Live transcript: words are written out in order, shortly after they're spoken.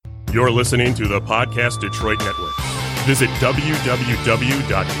You're listening to the Podcast Detroit Network. Visit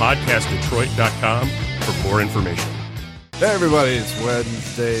www.podcastdetroit.com for more information. Hey everybody, it's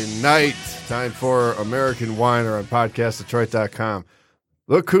Wednesday night. Time for American Whiner on podcastdetroit.com.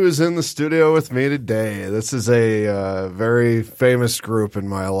 Look who's in the studio with me today. This is a very famous group in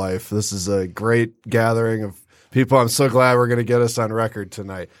my life. This is a great gathering of people. I'm so glad we're going to get us on record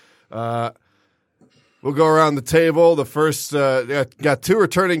tonight. We'll go around the table. The first, got two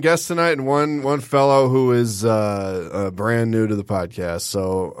returning guests tonight and one fellow who is brand new to the podcast.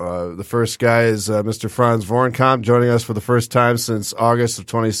 So the first guy is Mr. Franz Vornkamp, joining us for the first time since August of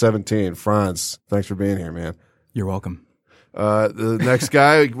 2017. Franz, thanks for being here, man. You're welcome. The next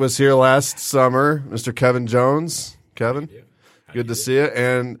guy was here last summer, Mr. Kevin Jones. Kevin, good to see you.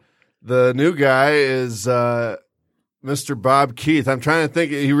 And the new guy is Mr. Bob Keith. I'm trying to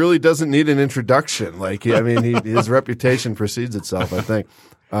think. He really doesn't need an introduction. His reputation precedes itself, I think.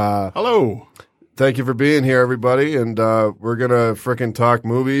 Hello. Thank you for being here, everybody. And we're gonna frickin' talk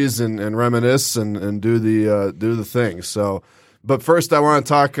movies and reminisce and do the thing. So, but first, I want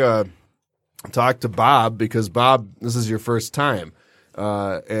to talk to Bob, because Bob, this is your first time.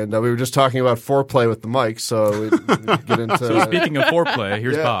 And we were just talking about foreplay with the mic, so we get into. So speaking of foreplay,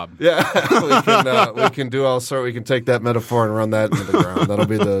 here's Bob. Yeah, we can do all sort. We can take that metaphor and run that into the ground. That'll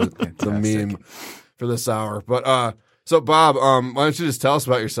be the meme for this hour. But so Bob, why don't you just tell us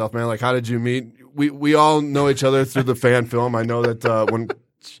about yourself, man? Like, how did you meet? We all know each other through the fan film. I know that when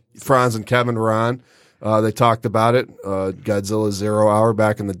Franz and Kevin were on, they talked about it, Godzilla 0 Hour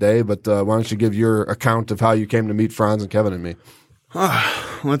back in the day. But why don't you give your account of how you came to meet Franz and Kevin and me?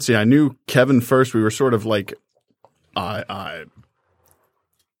 Let's see. I knew Kevin first. We were sort of like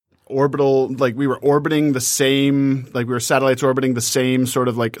orbital, like we were orbiting the same, like we were satellites orbiting the same sort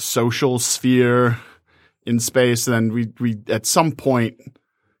of like social sphere in space. And then we at some point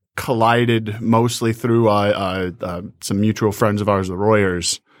collided, mostly through some mutual friends of ours, the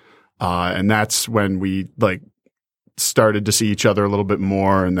Royers. And that's when we like started to see each other a little bit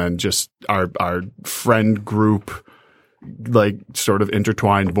more. And then just our friend group like sort of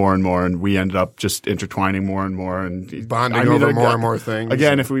intertwined more and more, and we ended up just intertwining more and more and bonding over more and more things.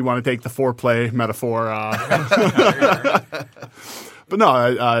 Again, if we want to take the foreplay metaphor, but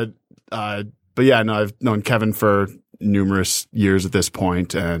no, but yeah, no, I've known Kevin for numerous years at this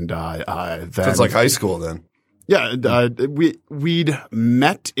point, and then, so it's like high school then. Yeah, we'd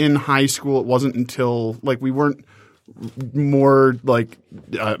met in high school. It wasn't until like we weren't more like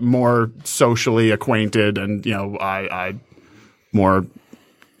more socially acquainted and I more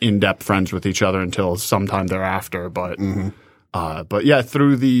in-depth friends with each other until sometime thereafter, but but yeah,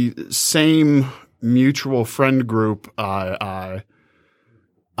 through the same mutual friend group, our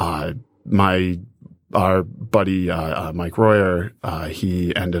buddy Mike Royer,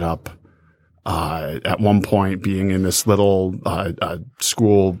 he ended up at one point being in this little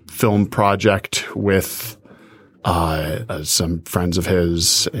school film project with some friends of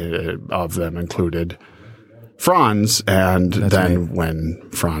his, of them included Franz, and that's then me. When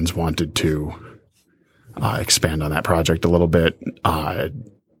Franz wanted to expand on that project a little bit,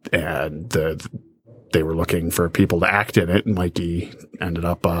 and they were looking for people to act in it, and Mikey ended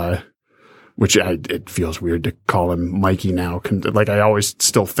up, which it feels weird to call him Mikey now. Like I always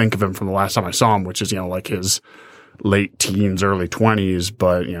still think of him from the last time I saw him, which is like his late teens, early 20s,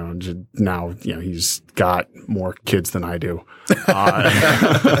 but now he's got more kids than I do,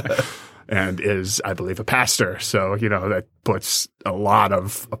 and is, I believe, a pastor. So that puts a lot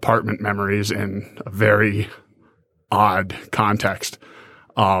of apartment memories in a very odd context.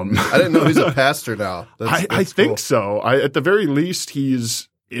 I didn't know he's a pastor now. That's I think cool. so. At the very least, he's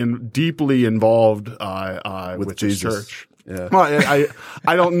deeply involved with Jesus. His church. Yeah. Well,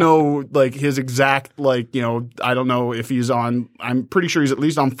 I don't know like his exact I don't know if he's on. I'm pretty sure he's at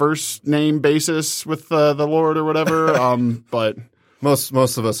least on first name basis with the Lord or whatever. But most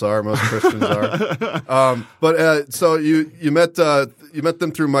of us are. Most Christians are. But so you met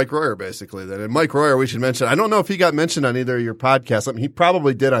them through Mike Royer basically. Then, and Mike Royer, we should mention. I don't know if he got mentioned on either of your podcasts. I mean, he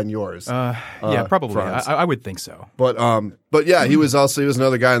probably did on yours. Yeah, probably. I would think so. But yeah, he was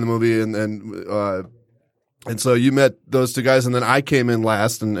another guy in the movie, and so you met those two guys, and then I came in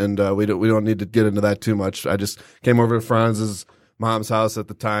last, and we don't need to get into that too much. I just came over to Franz's mom's house at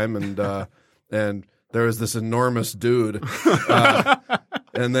the time, and there was this enormous dude,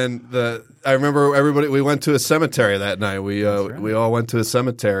 and then I remember everybody. We went to a cemetery that night. We all went to a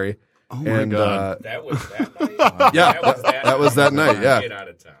cemetery. Oh my God! That was that night. That was that night. Yeah. Get out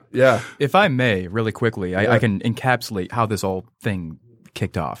of town. Yeah. If I may, really quickly, I can encapsulate how this whole thing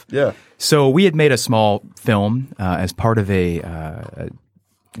kicked off. Yeah. So we had made a small film as part of a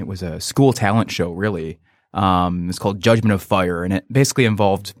it was a school talent show, really. It's called Judgment of Fire, and it basically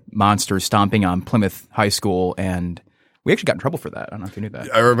involved monsters stomping on Plymouth High School, and we actually got in trouble for that. I don't know if you knew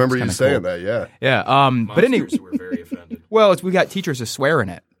that. I remember you saying that, yeah. Yeah. But anyway, Monsters were very offended. well, we got teachers to swear in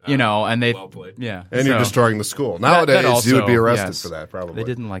it, and they, Well played. yeah. And you're So- destroying the school. Nowadays, also, you would be arrested yes. for that, probably. They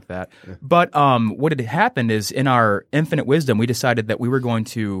didn't like that. But what had happened is, in our infinite wisdom, we decided that we were going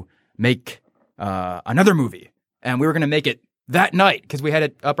to make another movie, and we were going to make it that night because we had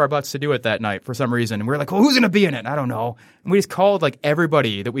it up our butts to do it that night for some reason. And we were like, well, who's going to be in it? I don't know. And we just called like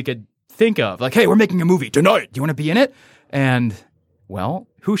everybody that we could think of, like, hey, we're making a movie tonight. Do you want to be in it? And well,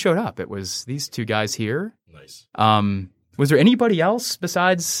 who showed up? It was these two guys here. Nice. Was there anybody else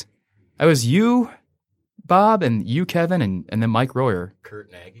besides? I was you, Bob, and you, Kevin, and then Mike Royer. Kurt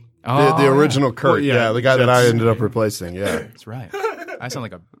Nagy. The original Kurt, Well, yeah, the guy that I that's- ended up replacing, yeah. That's right. I sound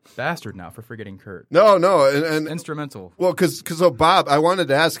like a bastard now for forgetting Kurt. No, and Instrumental. well, because Bob, I wanted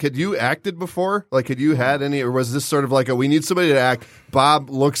to ask, had you acted before? Like, had you had any, or was this sort of like we need somebody to act?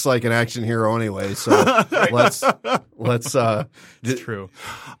 Bob looks like an action hero anyway, so let's. It's true.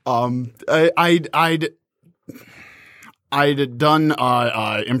 I'd done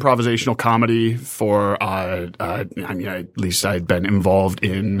improvisational comedy for at least I'd been involved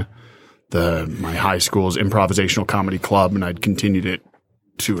in my high school's improvisational comedy club, and I'd continued it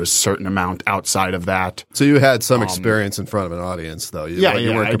to a certain amount outside of that. So you had some experience in front of an audience, though. You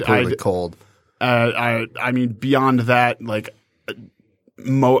weren't completely cold. I mean, beyond that, like,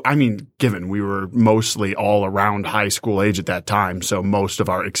 given we were mostly all around high school age at that time, so most of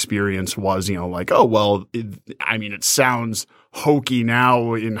our experience was, like, oh, well, it sounds hokey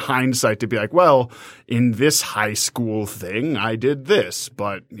now in hindsight to be like, well, in this high school thing, I did this.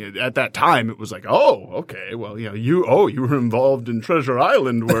 But at that time, it was like, oh, okay, well, you were involved in Treasure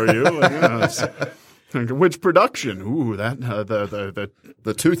Island, were you? Like, which production? Ooh, that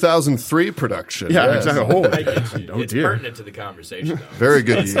The 2003 production. yeah, yes. exactly. It's pertinent to the conversation, though. Very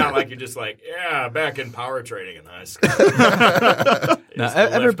good. It's not like you're just like, yeah, back in power trading in high school. Now, It's all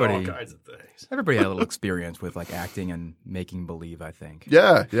everybody kinds of things. had a little experience with like acting and making believe, I think.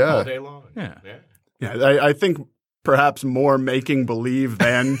 Yeah. All day long. Yeah. Yeah, I think perhaps more making believe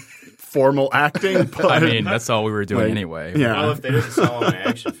than formal acting. But, I mean, that's all we were doing anyway. yeah. Well, if they didn't sell them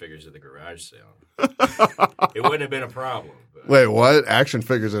action figures at the garage sale, it wouldn't have been a problem. But, Wait, what? Action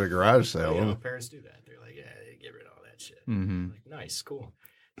figures at a garage sale? parents do that. They're like, yeah, they get rid of all that shit. Mm-hmm. Like, nice, cool.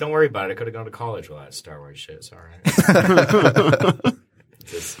 Don't worry about it. I could have gone to college with all that Star Wars shit. It's all right.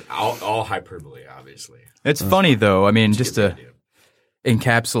 Just all hyperbole, obviously. It's funny though. I mean, just Get to the idea.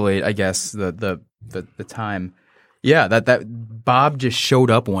 encapsulate, I guess, the time. Yeah, that Bob just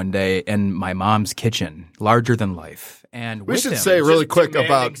showed up one day in my mom's kitchen, larger than life, and We with should him, say really Just quick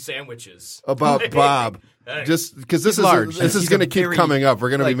demanding sandwiches. about Bob. Hey. Just because this large. is He's going to a keep very, coming up. We're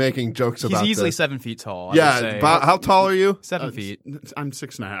going to be like, making jokes he's about easily this. 7 feet tall. I would Yeah, say. Bob, how tall are you? 7 feet. I'm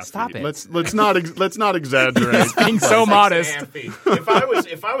 6.5. Stop feet. it. Let's not exaggerate. Being so modest. 6.5 feet.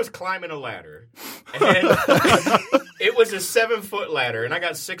 If I was climbing a ladder and it was a 7-foot ladder and I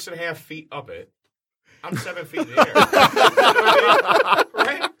got 6.5 feet up it, I'm 7 feet in the air.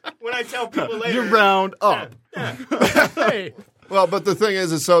 Right? When I tell people later, You round up. Hey. Well, but the thing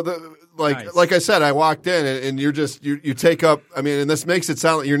is so Nice. like I said, I walked in and you're just you take up. I mean, and this makes it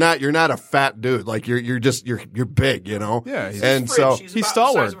sound like you're not a fat dude. Like you're big, you know. Yeah, he's and fridge. so He's he's about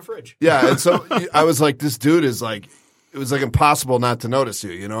stalwart. the size of a fridge. yeah, and so I was like, this dude is like, it was like impossible not to notice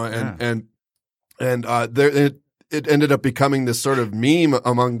you, you know, and it ended up becoming this sort of meme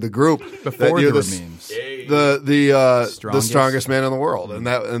among the group Before that you're there were the memes. the Strongest. strongest man in the world,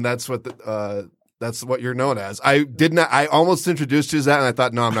 and that's what that's what you're known as. I almost introduced you as that, and I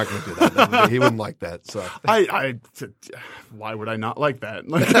thought, no, I'm not going to do that. He wouldn't like that. So Why would I not like that?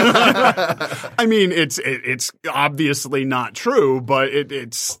 I mean, it's obviously not true, but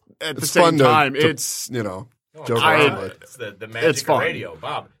it's at the same fun time, to it's you know Oh, joke Bob, around with. it's the magic It's of fun. radio.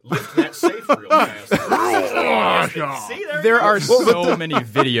 Bob, lift that safe real fast. See, There you are go. so many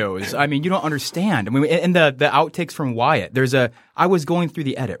videos. I mean, you don't understand. I mean, and the outtakes from Wyatt. I was going through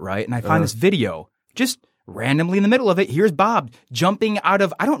the edit, right, and I find this video just randomly in the middle of it. Here's Bob jumping out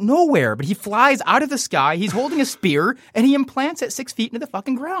of I don't know where, but he flies out of the sky. He's holding a spear and he implants it 6 feet into the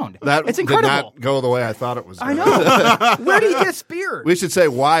fucking ground. That it's did incredible. not go the way I thought it was. I gonna. know. Where did he get a spear? We should say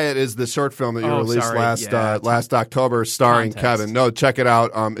Wyatt is the short film that you released sorry. last October, starring Context. Kevin. No, check it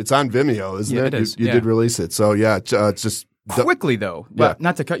out. It's on Vimeo, isn't Yeah, it? it is. You Yeah. did release it, so yeah, it's just Quickly though, Yeah. but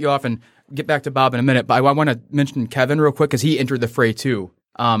not to cut you off and get back to Bob in a minute, but I want to mention Kevin real quick because he entered the fray too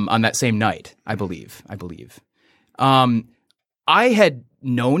on that same night, I believe. I had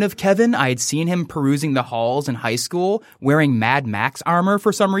known of Kevin. I had seen him perusing the halls in high school wearing Mad Max armor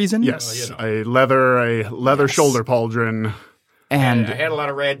for some reason. Yes, a leather shoulder pauldron. And I had a lot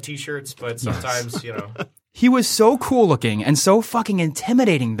of rad T-shirts, but sometimes, he was so cool looking and so fucking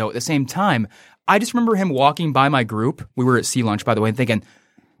intimidating, though, at the same time. I just remember him walking by my group. We were at Sea Lunch, by the way, and thinking,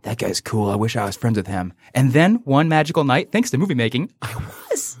 that guy's cool. I wish I was friends with him. And then one magical night, thanks to movie making, I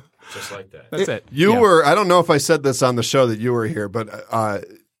was. Just like that. That's it. You were, I don't know if I said this on the show that you were here, but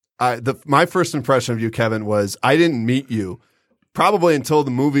my first impression of you, Kevin, was I didn't meet you probably until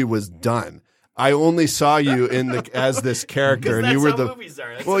the movie was done. I only saw you as this character, and you were the movies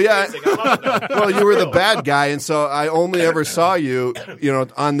are. That's amazing. I love it, though. well, you were the bad guy, and so I only ever saw you,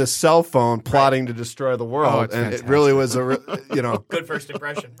 on the cell phone plotting to destroy the world, it's and fantastic. it really was Good first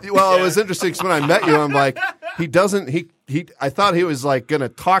impression. Well, it was interesting because when I met you, I'm like, he doesn't. I thought he was like going to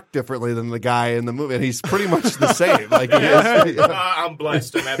talk differently than the guy in the movie, and he's pretty much the same. Like, I'm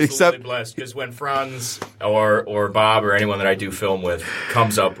blessed. I'm absolutely blessed because when Franz or Bob or anyone that I do film with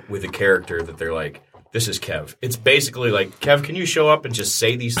comes up with a character that they're like, "This is Kev." It's basically like, "Kev, can you show up and just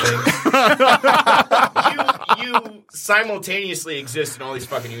say these things?" you simultaneously exist in all these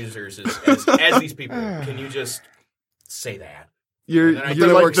fucking universes as these people. Can you just say that? You're it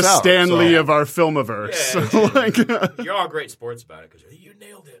like works the out, Stanley so. of our filmiverse. Yeah, you're all great sports about it because you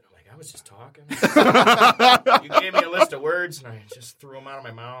nailed it. I'm like, I was just talking. You gave me a list of words and I just threw them out of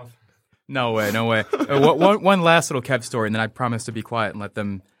my mouth. No way. One last little Kev story, and then I promise to be quiet and let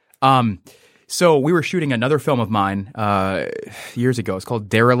them. So we were shooting another film of mine years ago. It's called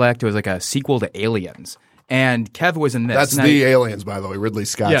Derelict. It was like a sequel to Aliens. And Kev was in this. That's the Aliens, by the way. Ridley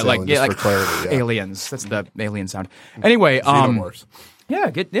Scott's Aliens, for clarity. Yeah. Aliens. That's the alien sound. Anyway, Xenomorphs.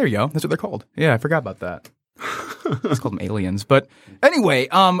 there you go. That's what they're called. Yeah, I forgot about that. Let's call them aliens. But anyway,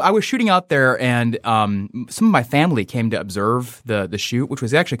 I was shooting out there, and some of my family came to observe the shoot, which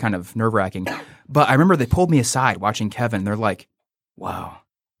was actually kind of nerve-wracking. But I remember they pulled me aside watching Kevin, and they're like, wow,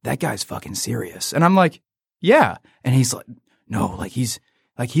 that guy's fucking serious. And I'm like, yeah. And he's like, no, he's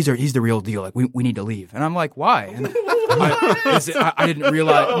the real deal. Like, we need to leave. And I'm like, why? And I didn't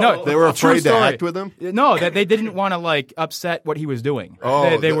realize. No, They were true afraid to story. act with him? No, that they didn't want to upset what he was doing.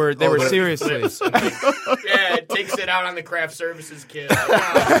 Oh, they were seriously. Yeah, it takes it out on the craft services kid.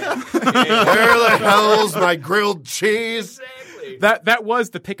 Where the hell's my grilled cheese? Exactly. That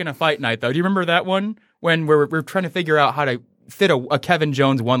was the pick in a fight night, though. Do you remember that one when we're trying to figure out how to fit a Kevin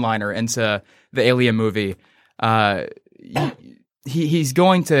Jones one-liner into the Alien movie? He's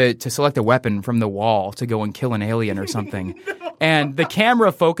going to select a weapon from the wall to go and kill an alien or something. And the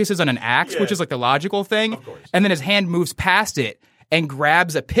camera focuses on an axe, which is like the logical thing. And then his hand moves past it and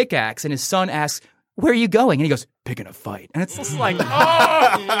grabs a pickaxe, and his son asks, where are you going? And he goes, picking a fight. And it's just like,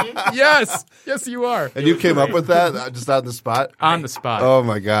 oh, yes, you are. And you came up with that just on the spot? On the spot. Oh,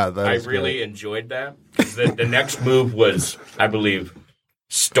 my God. I really enjoyed that. The next move was, I believe,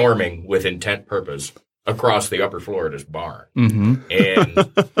 storming with intent purpose across the upper floor of this bar. Mm-hmm. And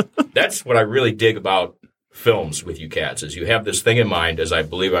that's what I really dig about films with you cats, is you have this thing in mind, as I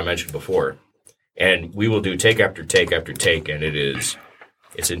believe I mentioned before, and we will do take after take after take, and it's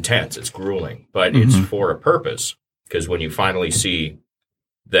intense, it's grueling, but it's for a purpose, because when you finally see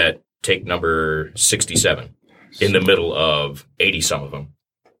that take number 67 in the middle of 80 some of them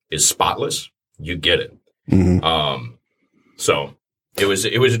is spotless, you get it. So it was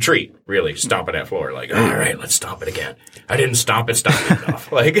a treat, really, stomping that floor. Like, all right, let's stomp it again. I didn't stomp it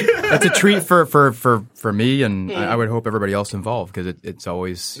enough. Like, that's a treat for me, and I would hope everybody else involved, because it's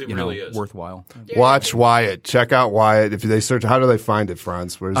always really is worthwhile. Watch Wyatt. Check out Wyatt. If they search, how do they find it,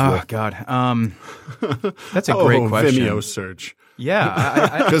 Franz? Where's God, that's a great question. Vimeo search.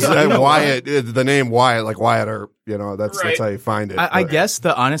 Yeah, because Wyatt, the name Wyatt, like Wyatt Earp, that's how you find it. I guess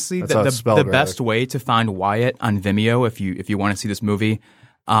honestly, the best way to find Wyatt on Vimeo, if you want to see this movie,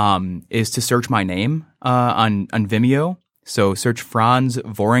 is to search my name on Vimeo. So search Franz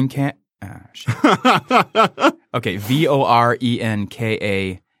Vorenkamp. Okay,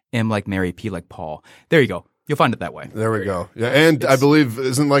 Vorenka, M like Mary, P like Paul. There you go. You'll find it that way. There we go. Yeah, and I believe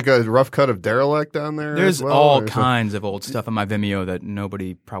isn't like a rough cut of Derelict down there. There's as well, all kinds of old stuff on my Vimeo that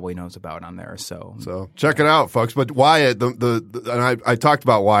nobody probably knows about on there. So check it out, folks. But Wyatt, and I talked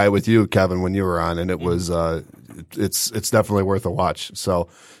about Wyatt with you, Kevin, when you were on, and it was it's definitely worth a watch. So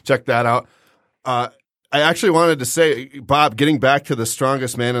check that out. I actually wanted to say, Bob, getting back to the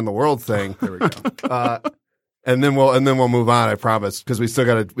strongest man in the world thing. there we go. And then we'll move on, I promise, because we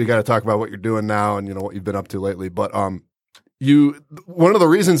gotta talk about what you're doing now and what you've been up to lately. But one of the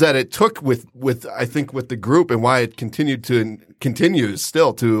reasons that it took with I think with the group and why it continues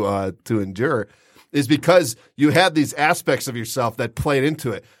still to endure is because you had these aspects of yourself that played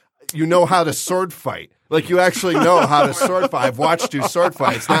into it. You know how to sword fight. Like you actually know how to sword fight. I've watched you sword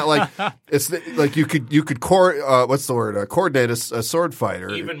fight. It's not like you could coordinate a sword fight, or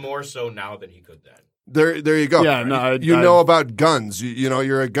even more so now than he could then. There you go. Yeah, no, you know about guns. You know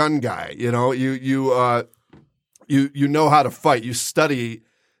you're a gun guy. You know you know how to fight. You study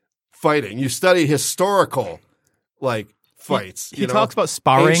fighting. You study historical fights. He talks about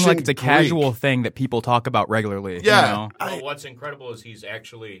sparring Ancient like it's a casual Greek. thing that people talk about regularly. Yeah. You know? Well, what's incredible is he's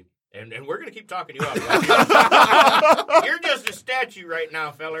actually, and we're going to keep talking you up. You're just a statue right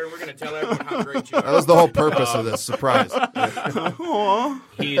now, fella, and we're going to tell everyone how great you are. That was the whole purpose of this surprise.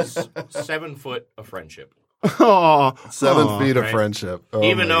 He's 7 foot of friendship. Aw. 7 feet of Right. friendship. Oh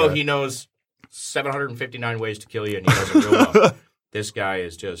Even my though God. he knows 759 ways to kill you and he does it real well, this guy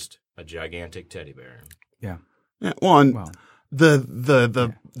is just a gigantic teddy bear. Yeah. Yeah, well, and Well,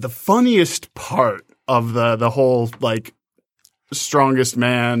 the funniest part of the whole strongest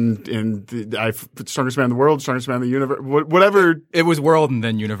man in strongest man in the world, strongest man in the universe, whatever. it was world and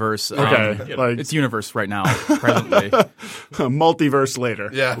then universe. Okay, It's universe right now, presently. multiverse later.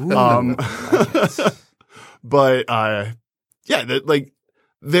 Yeah. But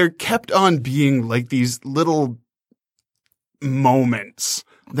there kept on being these little moments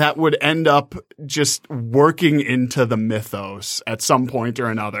that would end up just working into the mythos at some point or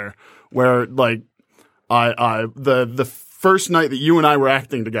another, where the first night that you and I were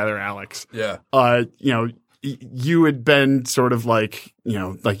acting together, Alex, Yeah. you had been sort of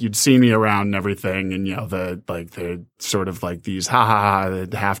you'd seen me around and everything, and the sort of these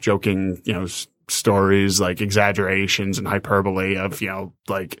half joking stories, exaggerations and hyperbole of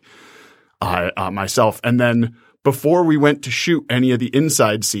myself, and then before we went to shoot any of the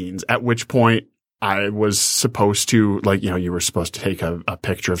inside scenes, at which point I was supposed to you were supposed to take a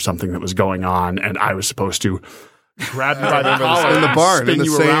picture of something that was going on, and I was supposed to grab you by the collar in the barn, spin in the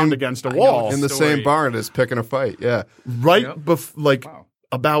you same- around against a wall. In the same barn as picking a fight. Yeah. Right Wow.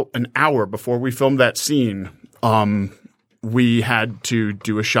 about an hour before we filmed that scene, we had to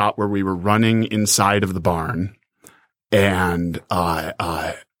do a shot where we were running inside of the barn, and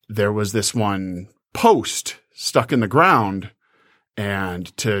there was this one post stuck in the ground,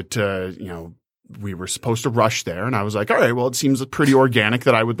 and we were supposed to rush there, and I was like, all right, well, it seems pretty organic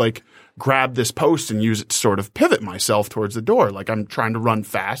that I would grab this post and use it to sort of pivot myself towards the door. I'm trying to run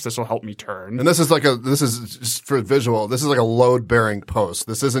fast. This will help me turn. And this is just for visual. This is like a load bearing post.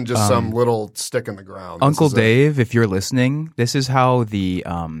 This isn't just some little stick in the ground. This Uncle is Dave, if you're listening, this is how the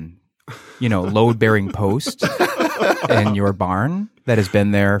load bearing post in your barn that has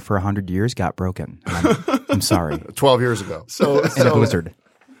been there for 100 years got broken. I'm sorry. 12 years ago. In a blizzard.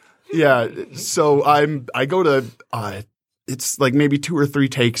 Yeah, so I go to it's maybe 2 or 3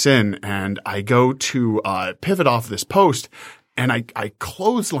 takes in, and I go to pivot off this post, and I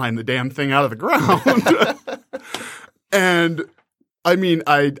clothesline the damn thing out of the ground. And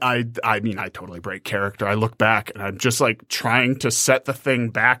I totally break character. I look back and I'm just trying to set the thing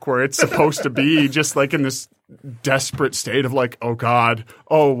back where it's supposed to be, just in this desperate state of oh God,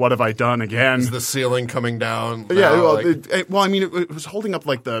 oh, what have I done again? Is the ceiling coming down? Yeah, now? well, it was holding up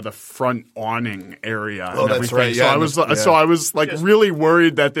the front awning area and that's everything. right, yeah, So I was really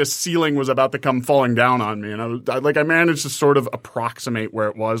worried that this ceiling was about to come falling down on me, and I managed to sort of approximate where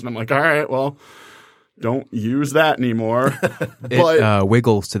it was, and I'm like, all right, well, don't use that anymore. But It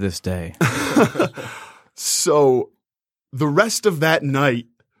wiggles to this day. so the rest of that night,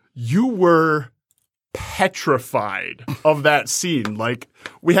 you were petrified of that scene.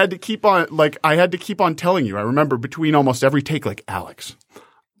 We had to keep on, I had to keep on telling you. I remember between almost every take, Alex,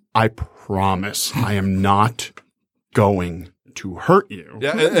 I promise I am not going to hurt you.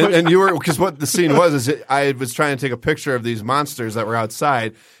 Yeah, and you were, because what the scene was is I was trying to take a picture of these monsters that were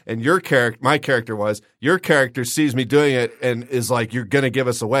outside, and my character sees me doing it and is like, you're going to give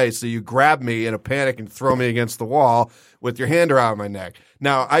us away. So you grab me in a panic and throw me against the wall with your hand around my neck.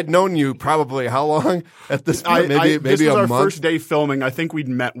 Now, I'd known you probably how long at this point? Maybe this was a our month? first day filming. I think we'd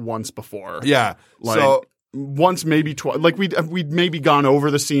met once before. Yeah. So once, maybe twice. We'd maybe gone over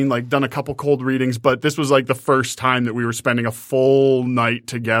the scene, done a couple cold readings, but this was the first time that we were spending a full night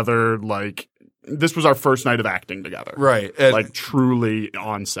together. This was our first night of acting together. right. And truly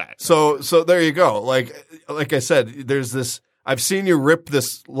on set. so there you go. Like I said, there's this. I've seen you rip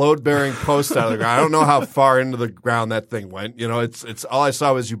this load-bearing post out of the ground. I don't know how far into the ground that thing went. It's all I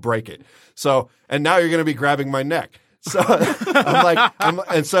saw was you break it. So, and now you're going to be grabbing my neck. So I'm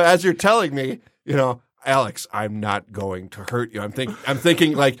and so as you're telling me, Alex, I'm not going to hurt you. I'm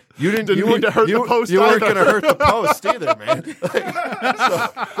thinking like you didn't mean to hurt the post You weren't either. going to hurt the post either, man.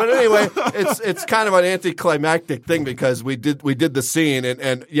 But anyway, it's kind of an anticlimactic thing because we did the scene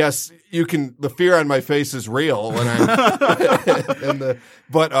and yes, the fear on my face is real when I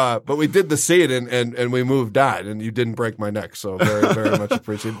but we did the scene and we moved on and you didn't break my neck, so very very much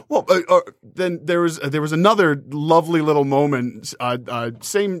appreciated. Well, then there was another lovely little moment.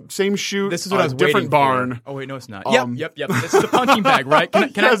 Same shoot. This is what I was different waiting barn. For. Oh wait, no, it's not. Yep. This is the punching bag, right?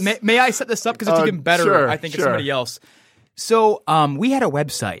 May I set this up because it's even better? Sure, I think it's somebody else. So we had a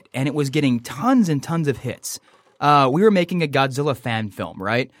website and it was getting tons and tons of hits. We were making a Godzilla fan film,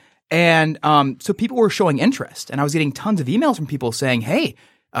 right? And so people were showing interest, and I was getting tons of emails from people saying, "Hey,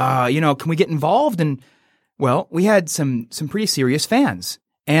 can we get involved?" And well, we had some pretty serious fans.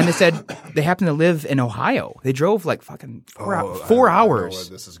 And they said they happen to live in Ohio. They drove like fucking 4 hours. I know where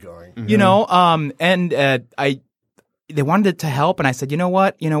this is going. You know, they wanted to help, and I said, you know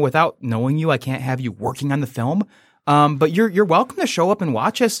what? Without knowing you, I can't have you working on the film. But you're welcome to show up and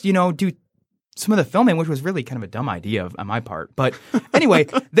watch us, do some of the filming, which was really kind of a dumb idea on my part. But anyway,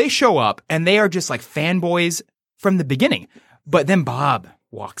 they show up, and they are just like fanboys from the beginning. But then Bob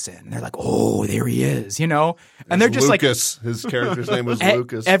walks in. They're like, oh, there he is, and they're just Lucas. His character's name was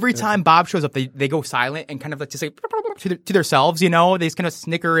Lucas. Every time Bob shows up, they go silent and kind of like just like to themselves, they just kind of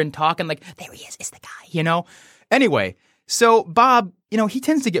snicker and talk and like, there he is, it's the guy, Anyway, so Bob, he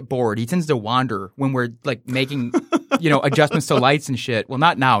tends to get bored. He tends to wander when we're like making, adjustments to lights and shit. Well,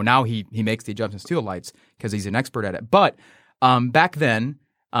 not now. Now he makes the adjustments to the lights because he's an expert at it. But back then,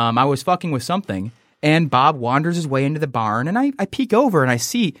 I was fucking with something. And Bob wanders his way into the barn, and I peek over and I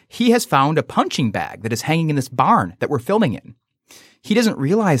see he has found a punching bag that is hanging in this barn that we're filming in. He doesn't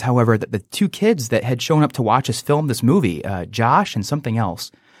realize, however, that the two kids that had shown up to watch us film this movie, Josh and something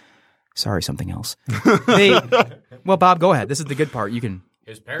else. Sorry, something else. Well, Bob, go ahead. This is the good part. You can.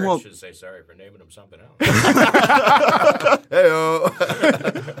 His parents should say sorry for naming him something else.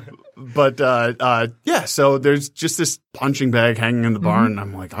 Heyo. But yeah, so there's just this punching bag hanging in the barn. And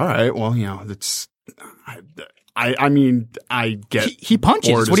I'm like, all right, well, it's. I mean, I get he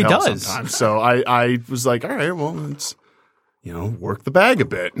punches. bored What as he hell does. Sometimes. So I was like, all right, well, let's work the bag a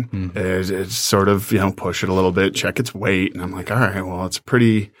bit. It's sort of push it a little bit, check its weight, and I'm like, all right, well,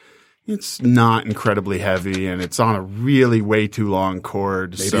 it's not incredibly heavy, and it's on a really way too long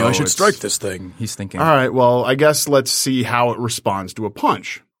cord. Maybe I should strike this thing. He's thinking. All right, well, I guess let's see how it responds to a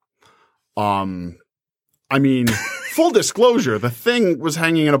punch. I mean, full disclosure, the thing was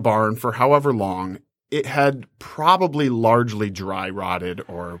hanging in a barn for however long. It had probably largely dry rotted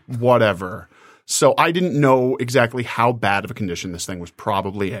or whatever. So I didn't know exactly how bad of a condition this thing was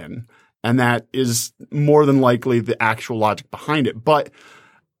probably in. And that is more than likely the actual logic behind it. But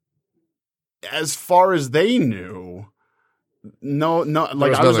as far as they knew, no, like there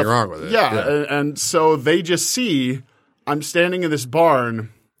was nothing wrong with it. Yeah. And so they just see I'm standing in this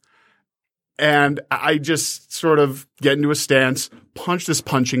barn and I just sort of get into a stance, punch this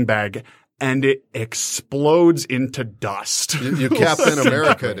punching bag, and it explodes into dust. You Captain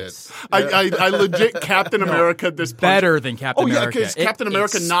America did. I legit Captain America this punch. Better than Captain America. Oh, yeah, because Captain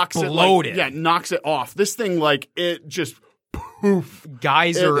America knocks it knocks it off. This thing, it just poof.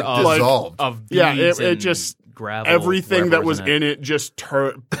 Geyser of beads it just gravel. Everything that was in it just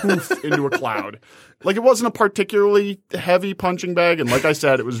poof into a cloud. Like, it wasn't a particularly heavy punching bag, and like I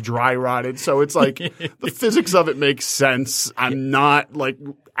said, it was dry rotted, so it's like the physics of it makes sense. I'm not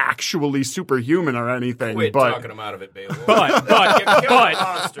actually superhuman or anything. Quit but talking him out of it, Beowulf.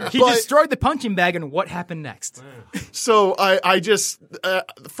 But he destroyed the punching bag, and what happened next? So I just the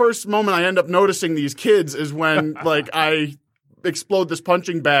first moment I end up noticing these kids is when I explode this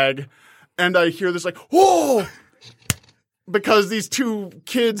punching bag, and I hear this whoa. Because these two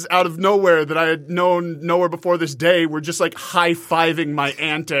kids out of nowhere that I had known nowhere before this day were just high-fiving my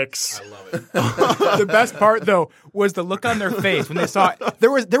antics. I love it. The best part, though, was the look on their face when they saw it.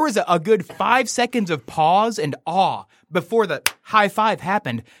 There was a good 5 seconds of pause and awe before the high five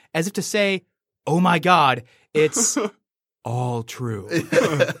happened, as if to say, oh my God, it's all true.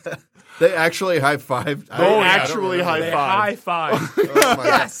 They actually high-fived? High five. Oh my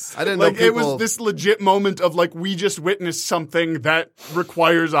Yes. God. I didn't know people... It was this legit moment of we just witnessed something that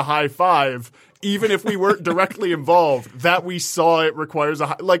requires a high five. Even if we weren't directly involved, that we saw it requires a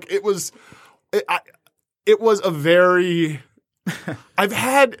high... it was a very... I've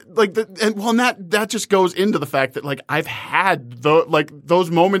had that just goes into the fact that I've had those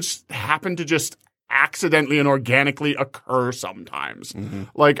moments happen to just accidentally and organically occur sometimes. Mm-hmm.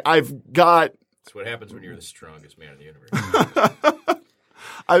 I've got... That's what happens when you're the strongest man in the universe.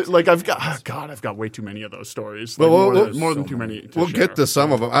 I've got way too many of those stories. Like, Well, more than too many. We'll share. get to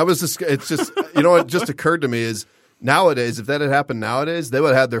some of them. It's just, you know what just occurred to me is nowadays, if that had happened nowadays, they would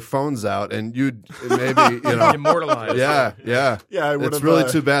have had their phones out and you'd maybe, Immortalized. Yeah. Yeah, I would It's have, really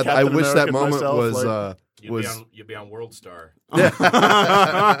too bad. I Captain wish that American moment myself, was, You'd be on World Star. yeah.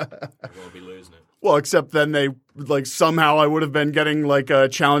 I won't be losing it. Well, except then they somehow I would have been getting a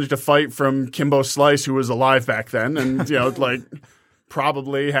challenge to fight from Kimbo Slice, who was alive back then, and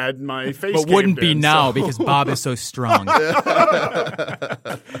probably had my face. But wouldn't caved be in, now so. because Bob is so strong.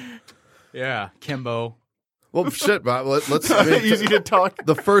 Yeah, Kimbo. Well, shit, Bob. Let's. I mean, Easy to talk.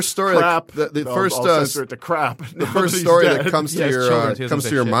 the first story, Crap. the I'll first, censor it to crap. the first story that comes to He has your children, so he doesn't comes say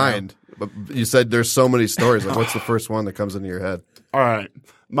to your shit mind. But you said there's so many stories. Like, what's the first one that comes into your head? All right,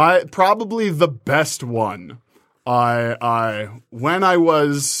 probably the best one. When I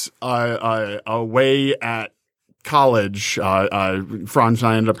was away at college, Franz and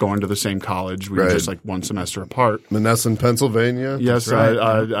I ended up going to the same college. We were Right. just one semester apart. Menneson, Pennsylvania. Yes,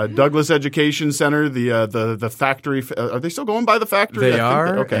 Douglas Education Center, the factory. Are they still going by the factory? They I think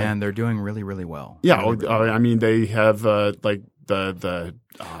are, okay. and they're doing really, really well. Yeah, Really, really I mean they have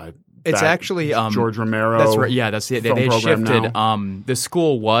It's that actually George Romero. That's right. Yeah, that's it. film They program shifted. now. The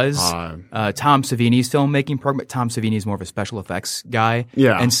school was Tom Savini's filmmaking program, but Tom Savini's more of a special effects guy.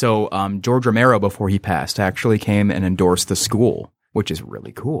 Yeah. And so George Romero, before he passed, actually came and endorsed the school, which is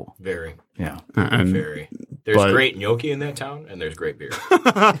really cool. Very. Yeah. And Very. There's but- great gnocchi in that town, and there's great beer.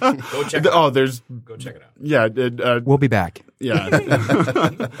 Go check it out. there's Go check it out. yeah. We'll be back. Yeah,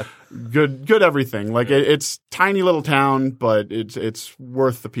 good everything. It's tiny little town, but it's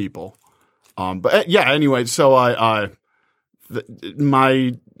worth the people. But yeah. Anyway, so I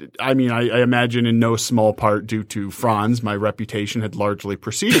imagine in no small part due to Franz, my reputation had largely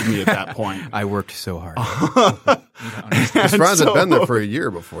preceded me at that point. I worked so hard. Because Franz had been there for a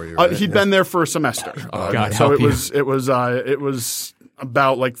year before you. Right? He'd been there for a semester. God So help you. it was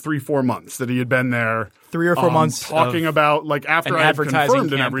about 3-4 months that he had been there. 3 or 4 months talking of about after an I had advertising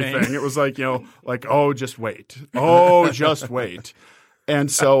confirmed and campaign. everything. It was oh, just wait. Oh, just wait.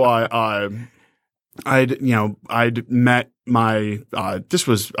 And so I'd met my this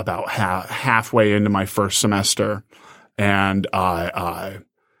was about halfway into my first semester, and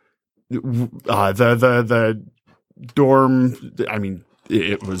the dorm. I mean,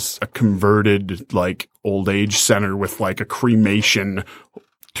 it was a converted old age center with a cremation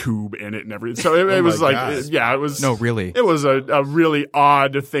tube in it and everything. So it was God. it was No, really. It was a really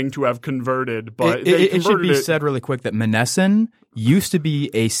odd thing to have converted, but they It should converted be said really quick that Menneson used to be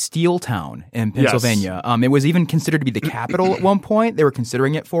a steel town in Pennsylvania. It was even considered to be the capital at one point. They were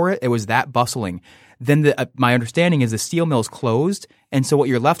considering it for it. It was that bustling. Then my understanding is the steel mills closed, and so what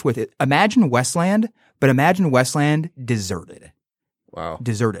you're left with, imagine Westland, but imagine Westland deserted. Wow.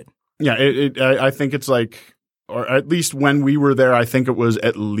 Deserted. Yeah, I think it's or at least when we were there, I think it was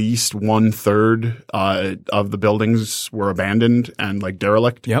at least 1/3 of the buildings were abandoned and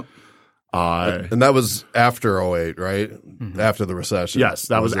derelict. Yep. And that was after 2008, right? Mm-hmm. After the recession. Yes,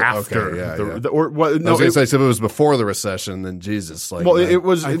 that was it? after. Okay, yeah, the, yeah. the- or what? I No, was going to say, so if it was before the recession, then Jesus. well, it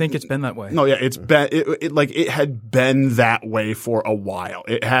was. I think it's been that way. No, yeah, it's been it had been that way for a while.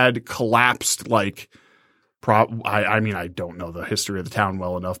 It had collapsed I don't know the history of the town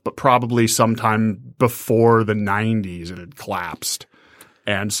well enough, but probably sometime before the 90s it had collapsed.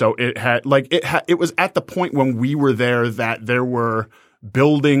 And so it had it was at the point when we were there that there were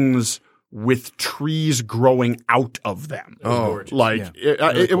buildings with trees growing out of them. Oh, gorgeous.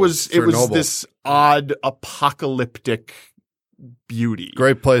 It was Chernobyl. this odd apocalyptic beauty.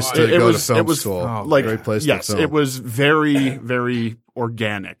 Great place to It go was- to film it was school. Like Great place yes, to film. it was very very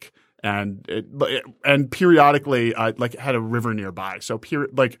organic. And periodically, I had a river nearby. So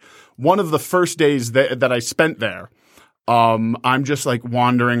one of the first days that I spent there, I'm just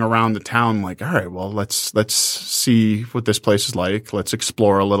wandering around the town, all right, well, let's see what this place is like. Let's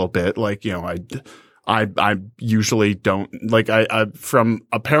explore a little bit. I usually don't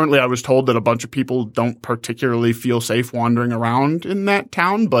apparently I was told that a bunch of people don't particularly feel safe wandering around in that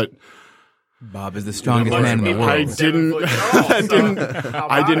town, but Bob is the strongest man in the world.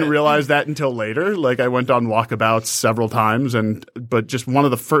 I didn't realize that until later. I went on walkabouts several times, but just one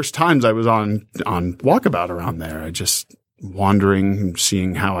of the first times I was on walkabout around there, I just wandering,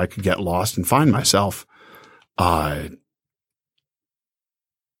 seeing how I could get lost and find myself. I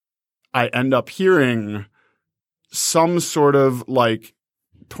end up hearing some sort of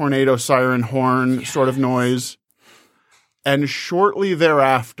tornado siren horn sort of noise, and shortly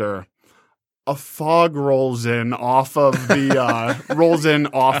thereafter, a fog rolls in off of the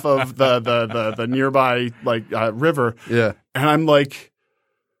the nearby river. Yeah. And I'm like,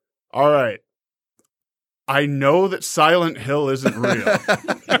 All right. I know that Silent Hill isn't real.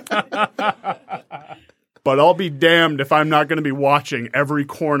 But I'll be damned if I'm not going to be watching every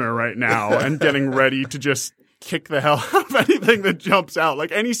corner right now and getting ready to just kick the hell out of anything that jumps out.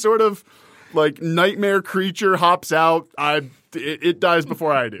 Like any sort of like nightmare creature hops out, it dies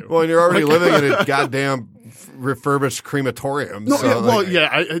before I do. Well, and you're already living in a goddamn refurbished crematorium. No, so, yeah, well, like,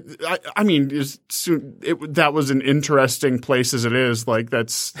 yeah. I mean, that was an interesting place as it is. Like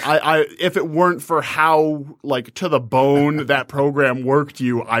that's, if it weren't for how like to the bone that program worked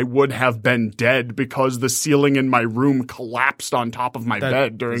you, I would have been dead because the ceiling in my room collapsed on top of my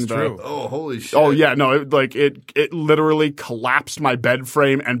bed during the. True. oh, holy shit. Oh yeah, no, it literally collapsed my bed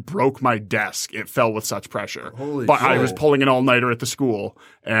frame and broke my desk. It fell with such pressure. Holy but I shit. was pulling an all-nighter at the school,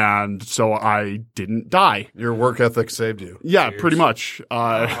 and so I didn't die. Your work ethic saved you. Yeah, pretty much.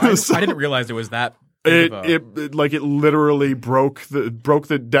 I didn't realize it was that. It literally broke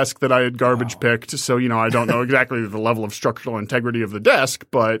the desk that I had garbage picked. So I don't know exactly the level of structural integrity of the desk,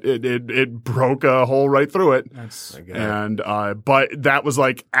 but it broke a hole right through it. And but that was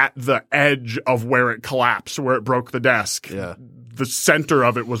like at the edge of where it collapsed, where it broke the desk. Yeah. The center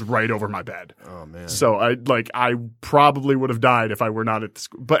of it was right over my bed. Oh man. So I probably would have died if I were not at the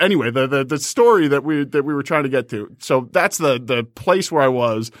school. But anyway, the story that we were trying to get to. So that's the place where I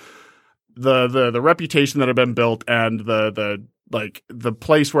was. The reputation that had been built and the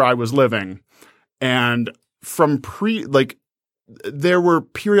place where I was living. And from there were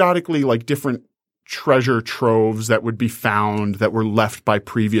periodically like different treasure troves that would be found that were left by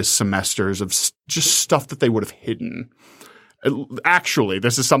previous semesters of just stuff that they would have hidden. Actually,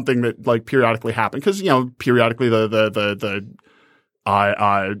 this is something that like periodically happened because periodically the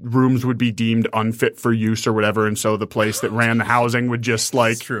rooms would be deemed unfit for use or whatever, and so the place that ran the housing would just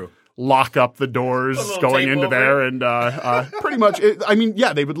like lock up the doors going into there, and pretty much.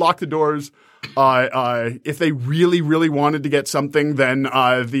 They would lock the doors. If they really, really wanted to get something, then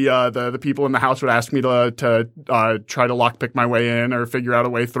the people in the house would ask me to try to lockpick my way in or figure out a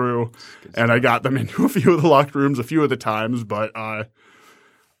way through, and I got them into a few of the locked rooms a few of the times. But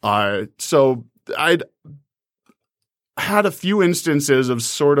so I'd had a few instances of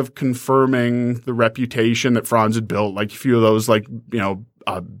sort of confirming the reputation that Franz had built, like a few of those,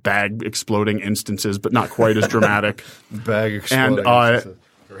 bag exploding instances, but not quite as dramatic. Bag exploding instances.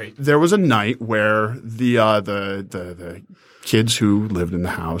 There was a night where the kids who lived in the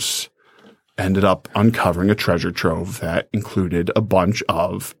house ended up uncovering a treasure trove that included a bunch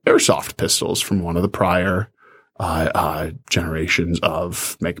of airsoft pistols from one of the prior generations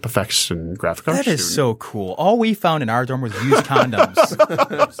of makeup effects and graphic art. That is so cool. All we found in our dorm was used condoms.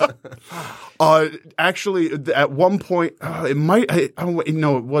 Actually, at one point, it might.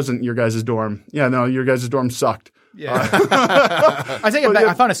 No, it wasn't your guys' dorm. Yeah, no, your guys' dorm sucked. Yeah, I take it back.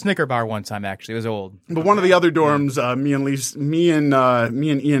 I found a Snicker bar one time. Actually, it was old. But one of the other dorms, me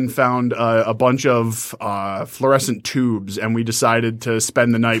and Ian found a bunch of fluorescent tubes, and we decided to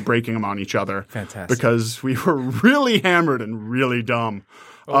spend the night breaking them on each other. Fantastic. Because we were really hammered and really dumb.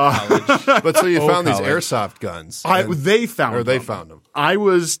 But so you found these college. airsoft guns. They found them. I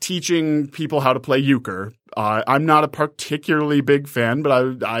was teaching people how to play euchre. I'm not a particularly big fan,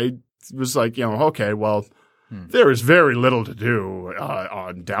 but I was like, okay, well. There is very little to do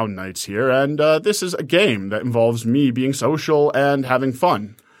on down nights here, and this is a game that involves me being social and having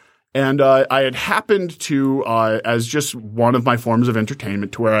fun. And I had happened to, as just one of my forms of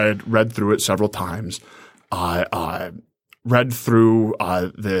entertainment, to where I had read through it several times. I read through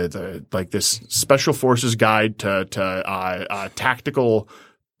this Special Forces guide to tactical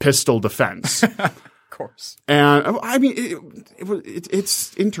pistol defense. Course. And I mean,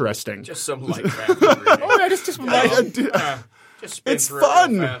 it's interesting. Just some light craft. It's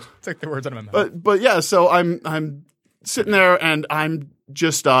fun. It's like the words out of my mouth. But yeah, so I'm sitting there and I'm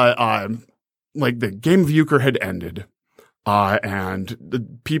just like the game of euchre had ended, and the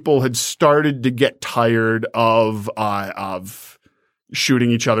people had started to get tired of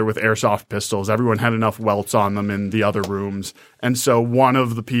shooting each other with airsoft pistols. Everyone had enough welts on them in the other rooms. And so one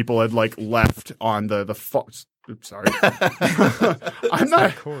of the people had left on the oops, sorry. I'm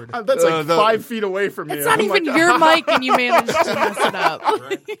not. That's 5 feet away from me. It's not even your mic, and you managed to mess it up.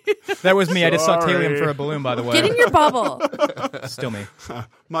 That was me. I just sucked helium for a balloon, by the way. Get in your bubble. Still me.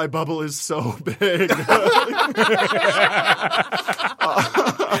 My bubble is so big.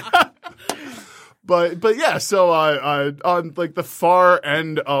 But yeah, so on the far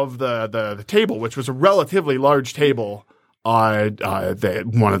end of the table, which was a relatively large table, one of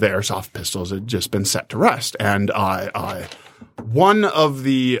the airsoft pistols had just been set to rest, and one of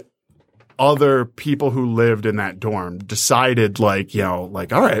the other people who lived in that dorm decided like, all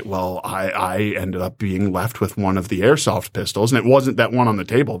right, well, I ended up being left with one of the airsoft pistols, and it wasn't that one on the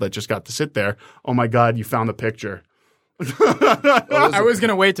table that just got to sit there. Oh my God, you found the picture. I was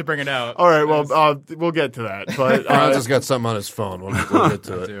gonna wait to bring it out. All right, well, we'll get to that. But Ron just got something on his phone. We'll get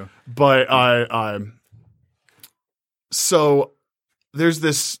to it. But so there's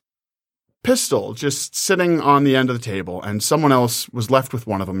this pistol just sitting on the end of the table, and someone else was left with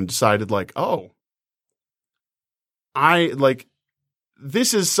one of them and decided like, oh,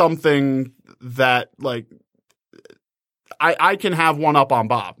 this is something that like I can have one up on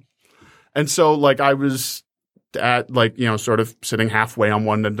Bob. And so like I was at like, sort of sitting halfway on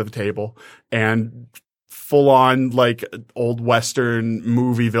one end of the table and full on like old Western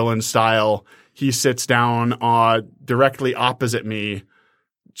movie villain style. He sits down directly opposite me,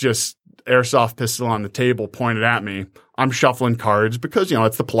 just airsoft pistol on the table pointed at me. I'm shuffling cards because,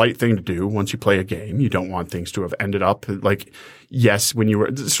 it's the polite thing to do once you play a game. You don't want things to have ended up like, yes, when you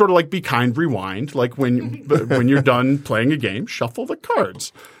were sort of like be kind, rewind. Like when you're done playing a game, shuffle the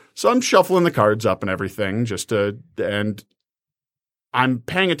cards. So I'm shuffling the cards up and everything and I'm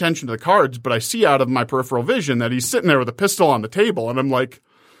paying attention to the cards, but I see out of my peripheral vision that he's sitting there with a pistol on the table. And I'm like,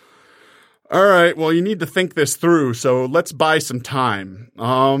 all right, well, you need to think this through. So let's buy some time.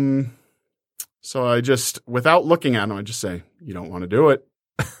 So I just, without looking at him, I just say, you don't want to do it.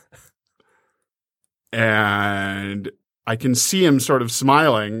 And I can see him sort of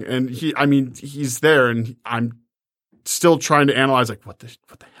smiling, and he's there, and I'm still trying to analyze, like, what the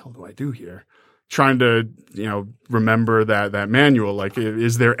hell do I do here? Trying to, remember that manual. Like,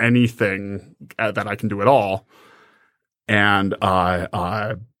 is there anything that I can do at all? And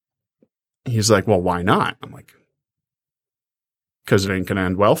he's like, well, why not? I'm like, because it ain't going to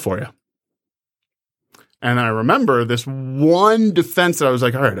end well for you. And I remember this one defense that I was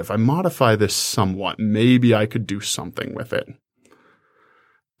like, all right, if I modify this somewhat, maybe I could do something with it.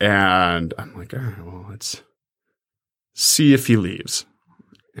 And I'm like, all right, well, let's see if he leaves.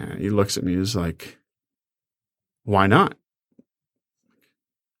 And he looks at me, he's like, why not?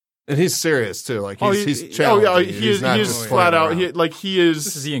 And he's serious too. Like he's challenging. Oh yeah, he's flat out. He is.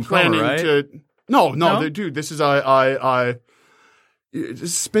 This is Ian planning Cromer, right? to. No, dude. This is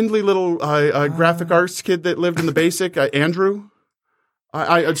spindly little graphic arts kid that lived in the basic. Andrew.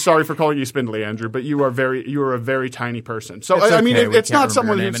 I'm sorry for calling you spindly, Andrew, but you are a very tiny person. So It's okay, we it's can't not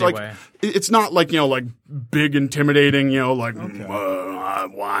someone remember who's your name like, anyway. it's not like like big, intimidating.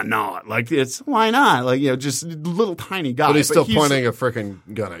 Why not? Like it's why not? Like just little tiny guy. But he's still pointing a freaking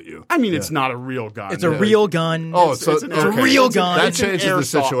gun at you. I mean, it's not a real gun. It's a real gun. Oh, it's a real gun. That It's an changes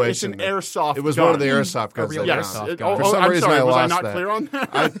the airsoft- situation. It's an airsoft. It was gun. one of the airsoft guns. real that Yes. airsoft gun. gun. For some I'm reason, sorry, I was lost I not that. clear on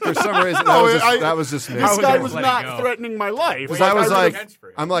that? For some reason, that was just me. This guy was let it not go. threatening my life. Because I was like,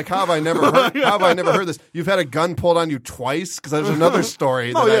 hands-free. I'm like, how have I never heard this? You've had a gun pulled on you twice? Because there's another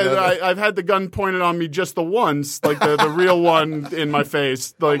story. oh that yeah, I've had the gun pointed on me just the once, like the real one in my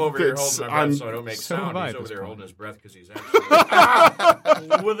face. Like I'm over here it's- holding my breath so I don't make so have sound. I He's at over this there point. holding his breath because he's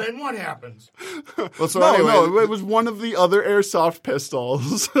actually. Well, then what happens? Well, so No, anyway, it was one of the other airsoft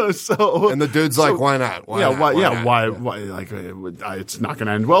pistols. So and the dude's like, why not? Why not? why? not? Why? Like, it's not going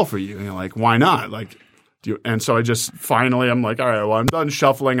to end well for you. Like, why not? Like, and so I just finally, I'm like, all right, well, I'm done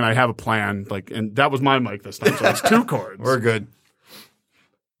shuffling and I have a plan. Like, and that was my mic this time, so it's 2 chords. We're good.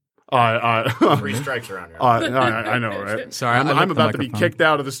 3 strikes around here. I know, right? Sorry, I I'm licked the about to be microphone. kicked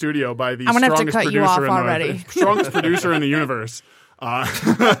out of the studio by the I'm gonna have to strongest cut you producer off in already. the strongest producer in the universe.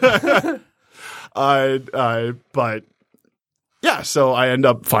 But yeah, so I end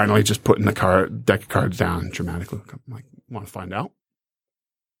up finally just putting the deck of cards down dramatically. I'm like, want to find out?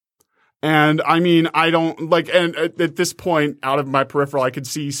 And I mean, I don't like, and at this point, out of my peripheral, I could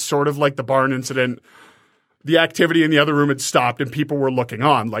see sort of like the barn incident. The activity in the other room had stopped and people were looking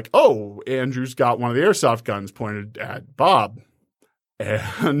on like, oh, Andrew's got one of the airsoft guns pointed at Bob.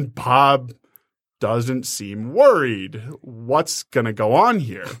 And Bob doesn't seem worried. What's going to go on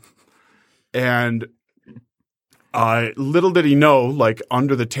here? And little did he know, like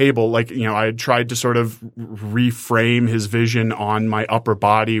under the table, like, I had tried to sort of reframe his vision on my upper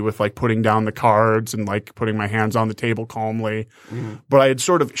body with like putting down the cards and like putting my hands on the table calmly. Mm-hmm. But I had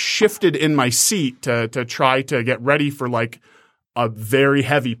sort of shifted in my seat to try to get ready for like a very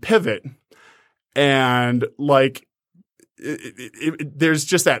heavy pivot. And like, there's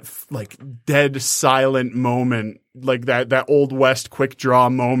just that like dead silent moment, like that old West quick draw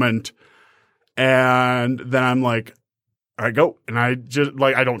moment. And then I'm like, all right, go. And I just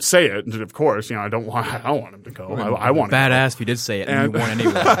like, I don't say it. Of course, I don't want him to go. I want Badass if you did say it and you won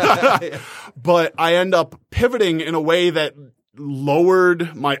anyway. But I end up pivoting in a way that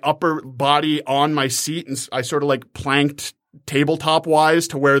lowered my upper body on my seat and I sort of like planked tabletop wise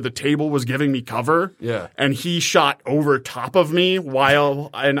to where the table was giving me cover. Yeah. And he shot over top of me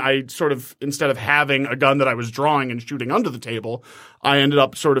and I sort of, instead of having a gun that I was drawing and shooting under the table, I ended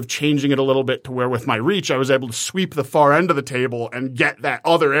up sort of changing it a little bit to where with my reach, I was able to sweep the far end of the table and get that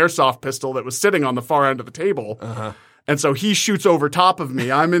other airsoft pistol that was sitting on the far end of the table. Uh-huh. And so he shoots over top of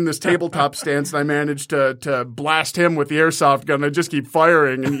me. I'm in this tabletop stance, and I managed to blast him with the airsoft gun. I just keep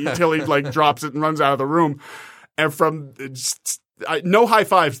firing until he like drops it and runs out of the room. And no high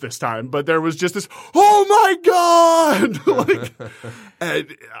fives this time, but there was just this, oh my God! Like,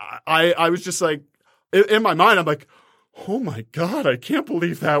 and I was just like, in my mind, I'm like, oh my God, I can't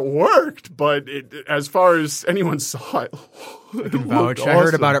believe that worked. But as far as anyone saw it, I can vouch. I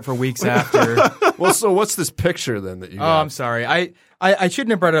heard about it for weeks after. Well, so what's this picture then that you got? Oh, I'm sorry. I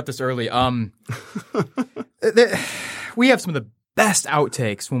shouldn't have brought it up this early. We have some of the best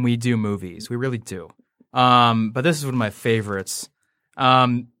outtakes when we do movies. We really do. But this is one of my favorites.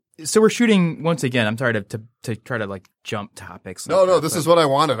 So we're shooting once again. I'm sorry to try to like jump topics. No, this is what I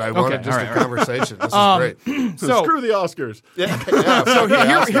wanted. I wanted just a conversation. This is great. So screw the Oscars. Yeah.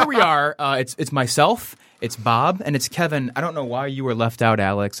 So here we are. It's myself, it's Bob, and it's Kevin. I don't know why you were left out,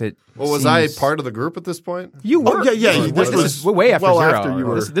 Alex. Was I part of the group at this point? You were. Yeah. This is way after well Zero. after you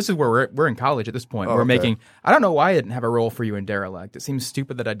were. This is where we're in college at this point. Oh, we're okay. making. I don't know why I didn't have a role for you in Derelict. It seems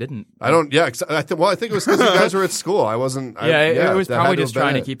stupid that I didn't. I don't. Yeah. I think it was because you guys were at school. I wasn't. It was that probably had to just have been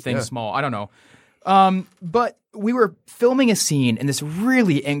trying to it. keep things Yeah. small. I don't know. But we were filming a scene in this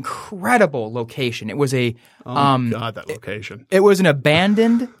really incredible location. It was a God, that location. It was an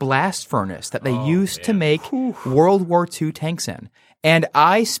abandoned blast furnace that they used to make World War II tanks in. And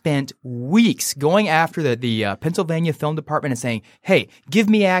I spent weeks going after the Pennsylvania Film Department and saying, hey, give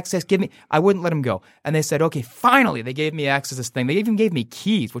me access, I wouldn't let them go. And they said, okay, finally, they gave me access to this thing. They even gave me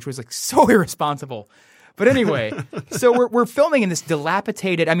keys, which was like so irresponsible. But anyway, so we're filming in this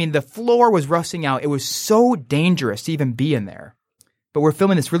dilapidated, the floor was rusting out. It was so dangerous to even be in there. But we're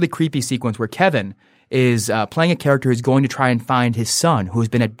filming this really creepy sequence where Kevin is playing a character who's going to try and find his son, who's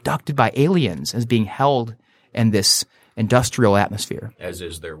been abducted by aliens and is being held in this industrial atmosphere. As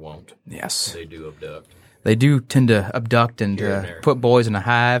is their wont. Yes. They do abduct. They do tend to abduct and there. put boys in a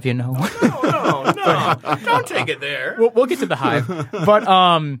hive, you know. No. Don't take it there. We'll get to the hive.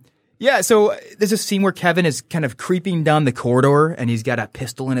 But yeah, so there's a scene where Kevin is kind of creeping down the corridor and he's got a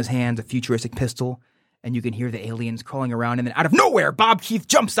pistol in his hands, a futuristic pistol, and you can hear the aliens crawling around, and then out of nowhere, Bob Keith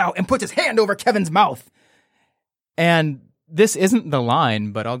jumps out and puts his hand over Kevin's mouth. And this isn't the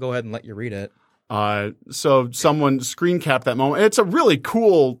line, but I'll go ahead and let you read it. So someone screen capped that moment. It's a really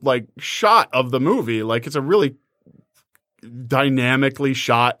cool like shot of the movie. Like it's a really dynamically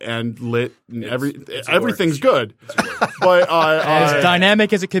shot and lit and everything's good. But As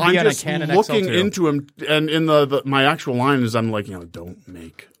dynamic as it could be I'm on a just Canon looking XL2. into him, and in my actual line is I'm like, don't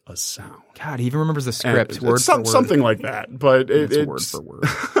make a sound. God, he even remembers the script And word it's for word. Something like that. But It's it's word for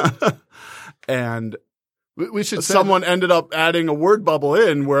word. And We should say someone ended up adding a word bubble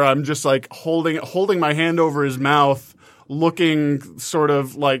in where I'm just like holding my hand over his mouth, looking sort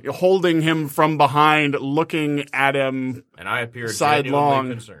of like holding him from behind, looking at him. And I appear Sidelong.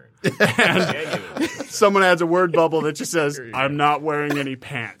 genuinely concerned. Genuinely. Someone adds a word bubble that just says, I'm not wearing any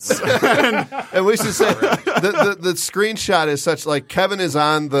pants. And we should say the screenshot is such like Kevin is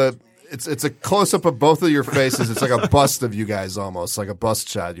on the. It's a close up of both of your faces. It's like a bust of you guys almost like a bust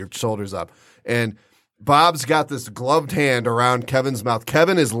shot. Your shoulders up, and Bob's got this gloved hand around Kevin's mouth.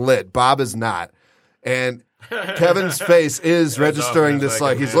 Kevin is lit. Bob is not, and Kevin's face is registering this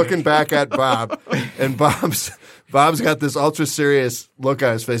like he's looking back at Bob, and Bob's got this ultra serious look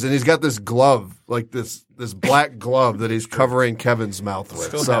on his face, and he's got this glove, like this black glove that he's covering Kevin's mouth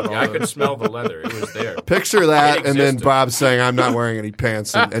with. So Yeah, I could smell the leather. It was there. picture that, It and then existed. Bob saying, "I'm not wearing any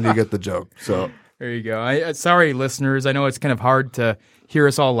pants," and you get the joke. So There you go. Sorry, listeners. I know it's kind of hard to hear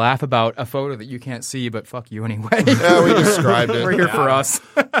us all laugh about a photo that you can't see, but fuck you anyway. yeah, we described it. We're here for us.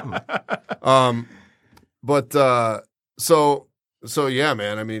 But so yeah,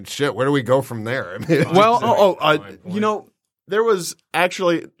 man. I mean, shit. Where do we go from there? I mean, Well, there was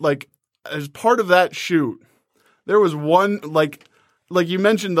actually like as part of that shoot, there was one like you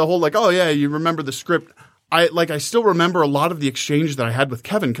mentioned the whole like, oh yeah, you remember the script. I still remember a lot of the exchange that I had with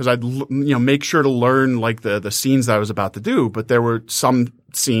Kevin because I'd make sure to learn like the scenes that I was about to do. But there were some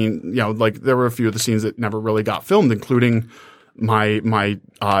there were a few of the scenes that never really got filmed, including my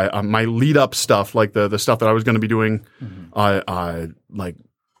lead up stuff, like the stuff that I was going to be doing, like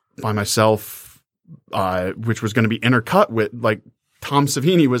by myself, which was going to be intercut with like Tom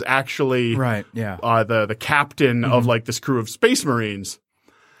Savini was actually Right. Yeah. the captain of like this crew of Space Marines.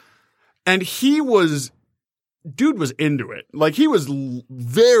 And dude was into it. Like he was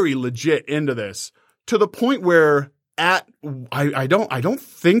very legit into this to the point where I don't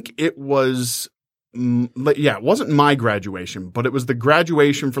think it was, it wasn't my graduation, but it was the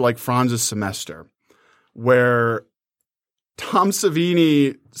graduation for like Franz's semester where Tom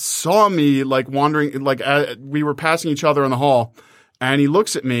Savini saw me like wandering, like we were passing each other in the hall and he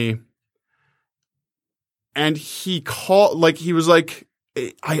looks at me and he was like,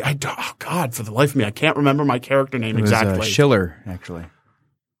 oh God, for the life of me, I can't remember my character name exactly. Schiller, actually.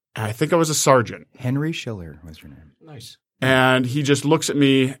 I think I was a sergeant. Henry Schiller was your name. Nice. And he just looks at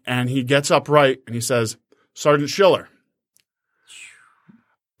me and he gets upright and he says, Sergeant Schiller.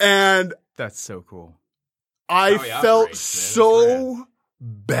 And That's so cool. I he felt operates, man. so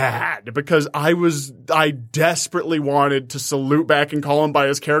bad because I desperately wanted to salute back and call him by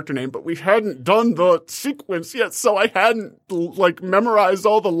his character name, but we hadn't done the sequence yet, so I hadn't like memorized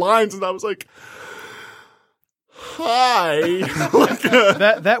all the lines, and I was like, "Hi."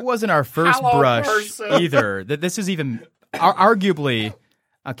 That wasn't our first Hello, brush person. either. That this is even arguably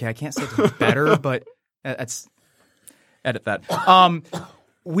okay. I can't say it's better, but that's edit that.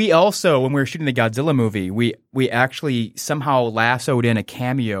 We also, when we were shooting the Godzilla movie, we actually somehow lassoed in a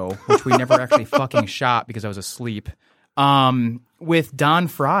cameo, which we never actually fucking shot because I was asleep, with Don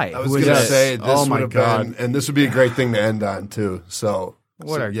Fry. I was going to say this Oh would my have God. been, and this would be a great thing to end on too.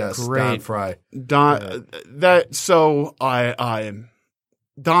 Yes, great- Don Fry.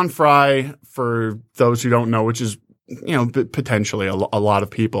 Don Fry, for those who don't know, which is potentially a lot of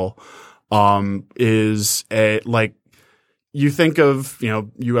people, is you think of,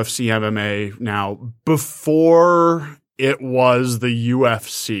 UFC, MMA now, before it was the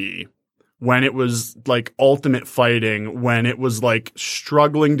UFC, when it was like Ultimate Fighting, when it was like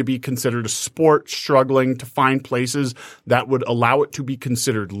struggling to be considered a sport, struggling to find places that would allow it to be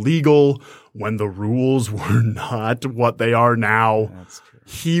considered legal, when the rules were not what they are now. That's true.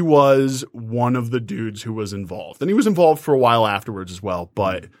 He was one of the dudes who was involved. And he was involved for a while afterwards as well,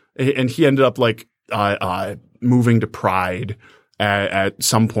 and he ended up moving to Pride at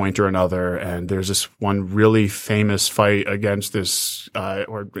some point or another, and there's this one really famous fight against this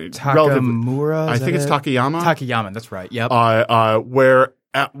Takamura. I think it's Takayama. Takayama. That's right. Yep. Where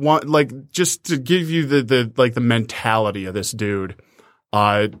at one, just to give you the mentality of this dude,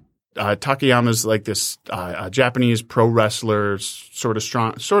 Takayama's like this Japanese pro wrestler, sort of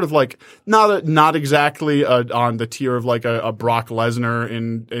strong, sort of like not exactly on the tier of like a Brock Lesnar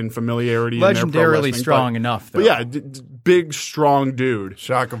in familiarity. Legendarily strong enough, though. But yeah, big strong dude.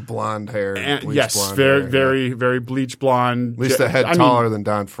 Shock of blonde hair. And, bleach blonde hair, very very bleach blonde. At least a head taller than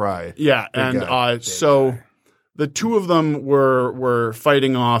Don Fry. Yeah, Big guy. so the two of them were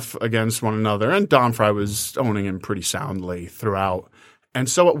fighting off against one another, and Don Fry was owning him pretty soundly throughout. And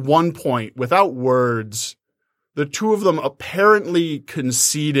so at one point, without words, the two of them apparently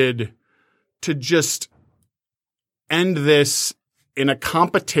conceded to just end this in a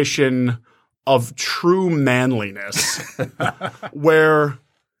competition of true manliness where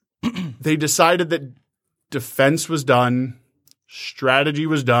they decided that defense was done, strategy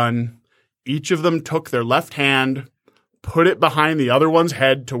was done. Each of them took their left hand, put it behind the other one's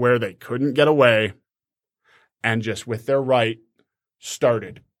head to where they couldn't get away, and just with their right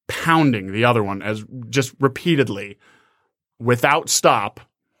started pounding the other one as just repeatedly without stop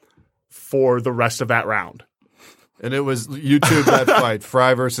for the rest of that round. And it was YouTube that fight,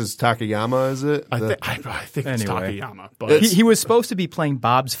 Fry versus Takayama, is it? I think it's Anyway. Takayama, but He was supposed to be playing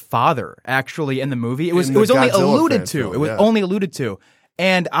Bob's father, actually, in the movie. It was In the only Godzilla alluded fan to. film, It was yeah. only alluded to.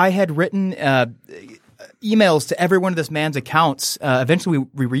 And I had written emails to every one of this man's accounts. Eventually,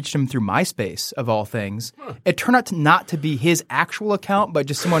 we reached him through MySpace, of all things. It turned out not to be his actual account, but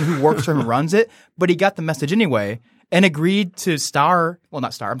just someone who works for him and runs it. But he got the message anyway and agreed to to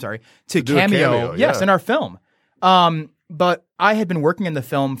do a cameo, yes, yeah. in our film. But I had been working in the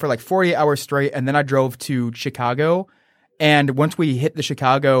film for like 48 hours straight, and then I drove to Chicago. And once we hit the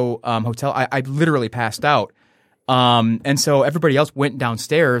Chicago hotel, I literally passed out. And so everybody else went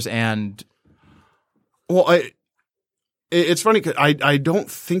downstairs, and well, it's funny because I don't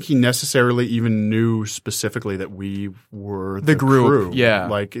think he necessarily even knew specifically that we were the group, crew. yeah.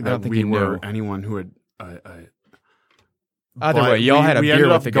 Like I that don't think we he were knew. anyone who had. either But way, y'all had a we beer ended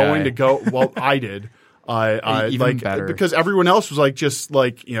with up the going guy. to go. Well, I did. Even like better. because everyone else was like just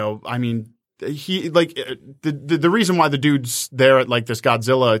like I mean. He like the reason why the dude's there at like this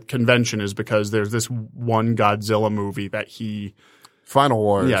Godzilla convention is because there's this one Godzilla movie that he Final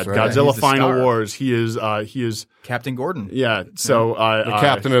Wars. Yeah, right? Godzilla He's the Final star. Wars. He is Captain Gordon. yeah. So The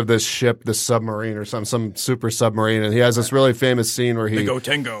captain of this ship, this submarine or some super submarine, and he has this really famous scene where he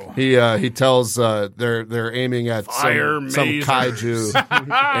Tango. he tells they're aiming at Fire some masers.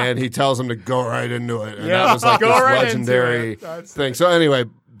 kaiju, and he tells them to go right into it. And Yeah, that was like go this right into legendary it. thing. So anyway,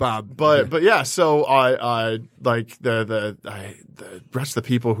 Bob, But yeah, so I like the rest of the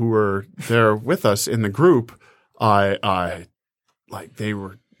people who were there with us in the group, I like they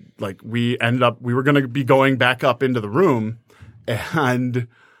were like we were going to be going back up into the room, and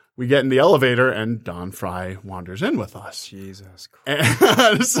we get in the elevator and Don Fry wanders in with us. Jesus Christ.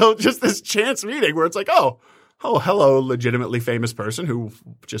 And so just this chance meeting where it's like, oh, hello, legitimately famous person who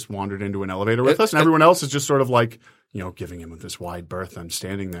just wandered into an elevator with us, and everyone else is just sort of like, giving him this wide berth. I'm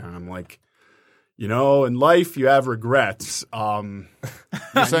standing there, and I'm like, in life you have regrets. you're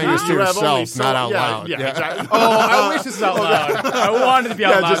saying this to you have only yourself, not out loud. Yeah, exactly. Oh, I wish this was out loud. I wanted to be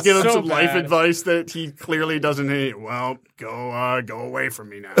out Yeah, loud. just give him so some life bad. advice that he clearly doesn't need. Well, go away from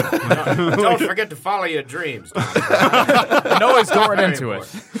me now. Don't forget to follow your dreams. No, it's going into it.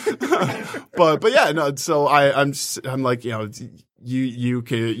 but yeah, no. So I'm like, you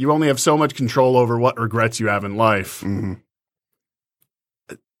only have so much control over what regrets you have in life. Mm-hmm.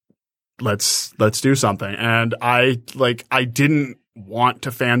 Let's do something. And I didn't want to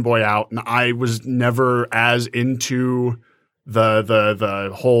fanboy out, and I was never as into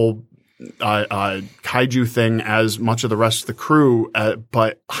the whole kaiju thing as much of the rest of the crew.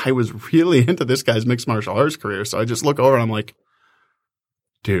 But I was really into this guy's mixed martial arts career. So I just look over and I'm like,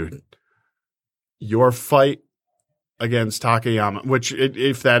 dude, your fight against Takayama, which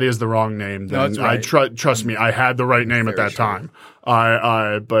if that is the wrong name, then No, it's right. Trust me, I had the right name at that time.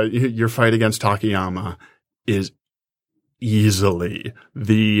 But your fight against Takayama is easily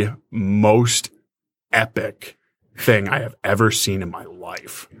the most epic thing I have ever seen in my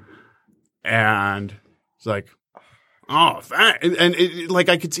life. And it's like, oh, thanks. And like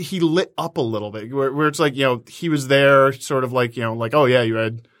I could see he lit up a little bit where it's like, he was there sort of like, like, oh yeah,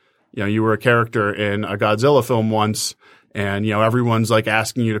 you were a character in a Godzilla film once, and everyone's like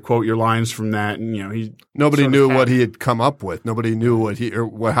asking you to quote your lines from that, and Nobody knew what he had come up with. Nobody knew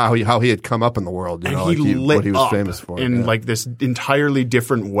how he had come up in the world. and what he was famous for in like this entirely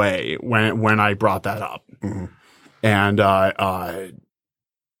different way when I brought that up. Mm-hmm. And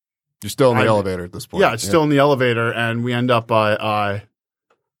You're still in the elevator at this point. yeah, it's still in the elevator, and we end up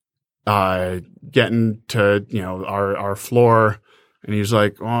getting to our floor. And he's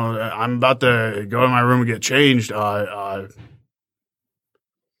like, "Oh, I'm about to go to my room and get changed.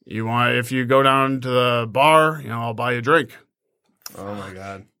 If you go down to the bar, I'll buy you a drink." Oh my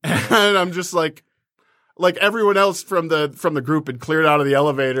god! And I'm just like everyone else from the group had cleared out of the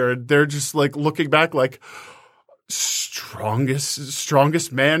elevator, and they're just like looking back, like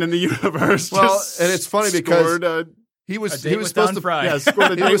strongest man in the universe. Well, just and it's funny because scored he was date with supposed Don to Fry.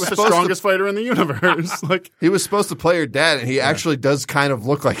 scored a date was with the supposed to- strongest fighter in the universe. Like. He was supposed to play your dad, and he actually does kind of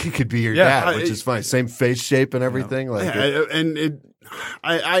look like he could be your dad, which is funny. Same face shape and everything. I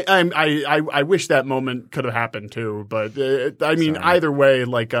wish that moment could have happened too, but either way,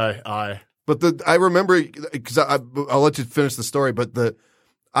 But I remember because I'll let you finish the story. But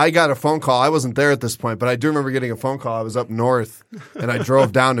I got a phone call. I wasn't there at this point, but I do remember getting a phone call. I was up north, and I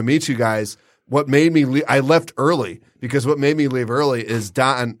drove down to meet you guys. What made me leave? I left early because what made me leave early is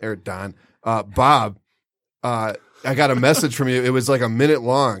Bob. I got a message from you. It was like a minute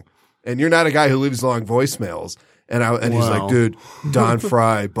long, and you're not a guy who leaves long voicemails. And he's like, dude, Don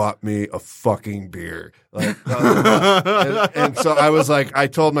Fry bought me a fucking beer. And so I was like, I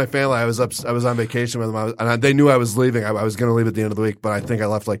told my family I was on vacation with them, and they knew I was leaving. I was going to leave at the end of the week, but I think I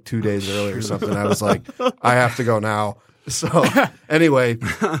left like 2 days early or something. I was like, I have to go now. So anyway,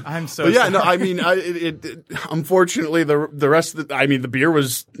 I'm so But yeah, sorry. no, I mean, unfortunately, the rest of the beer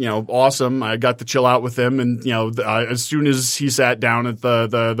was, awesome. I got to chill out with him, and as soon as he sat down at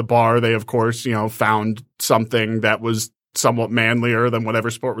the bar, they of course, found something that was somewhat manlier than whatever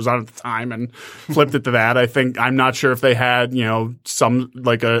sport was on at the time and flipped it to that. I'm not sure if they had, some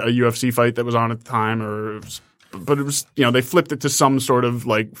like a UFC fight that was on at the time but it was, they flipped it to some sort of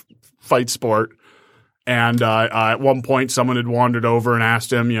like fight sport. And at one point, someone had wandered over and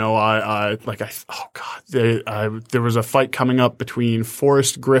asked him, there was a fight coming up between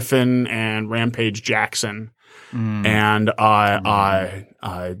Forrest Griffin and Rampage Jackson, and they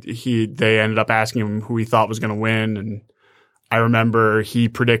ended up asking him who he thought was going to win, and I remember he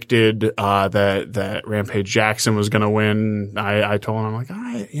predicted that Rampage Jackson was going to win. I told him, I'm like,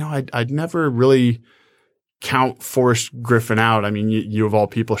 I'd never really count Forrest Griffin out. I mean, you of all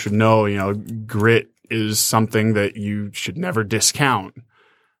people should know, grit is something that you should never discount.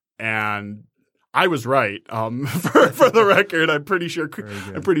 And I was right. For the record, I'm pretty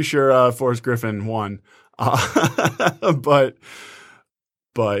sure Forrest Griffin won.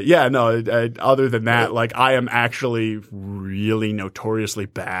 But yeah, no. Other than that, like I am actually really notoriously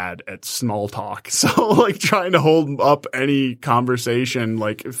bad at small talk. So like trying to hold up any conversation,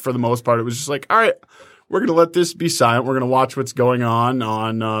 like for the most part, it was just like, all right, we're gonna let this be silent. We're gonna watch what's going on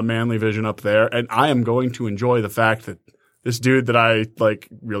Manly Vision up there, and I am going to enjoy the fact that this dude that I like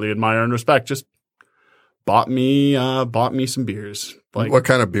really admire and respect just bought me some beers. Like, what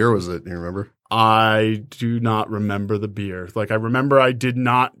kind of beer was it? Do you remember? I do not remember the beer. Like, I remember I did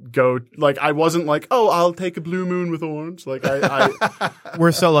not go, like, I wasn't like, oh, I'll take a Blue Moon with orange. Like,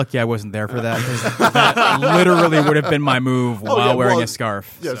 We're so lucky I wasn't there for that, because that literally would have been my move while wearing a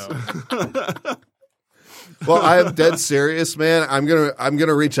scarf. Yes. So. Well, I am dead serious, man. I'm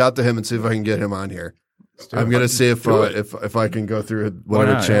gonna reach out to him and see if I can get him on here. I'm gonna see if I can go through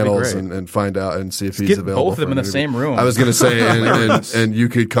whatever not? channels That'd be and find out and see if he's Get available. both of them for in an the interview. same room. I was gonna say, and you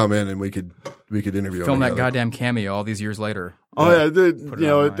could come in and we could interview Film him that together. goddamn cameo all these years later. Oh yeah,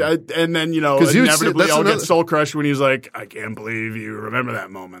 online. and then 'Cause you- inevitably that's I'll another- get soul crushed when he's like, I can't believe you remember that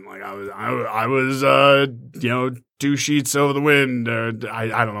moment. Like I was 2 sheets over the wind, or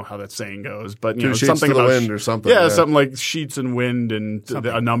I don't know how that saying goes, but Two sheets something to the about wind or something. Yeah, something like sheets and wind and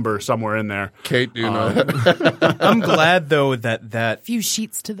a number somewhere in there. Kate, do you know that? I'm glad though that Few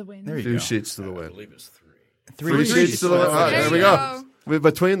sheets to the wind. there you Two go. sheets to the I wind. believe it's 3. Three sheets to the wind. Oh, there we go.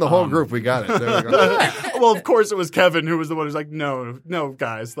 Between the whole group, we got it. There we go. Well, of course, it was Kevin who was the one who's like, no,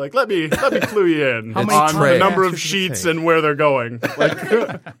 guys, like let me clue you in How many on the trays number does of it sheets take? and where they're going. Like,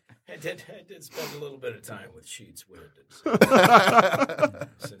 I did spend a little bit of time with sheets with it.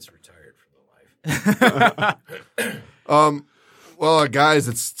 Since retired from the life. Well, guys,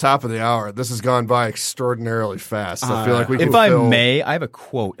 it's top of the hour. This has gone by extraordinarily fast. I feel like we can If I fill- may, I have a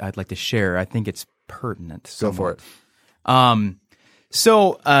quote I'd like to share. I think it's pertinent. Go for it.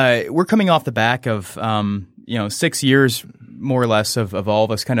 So we're coming off the back of 6 years more or less of all of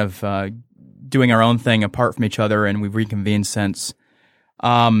us kind of doing our own thing apart from each other, and we've reconvened since.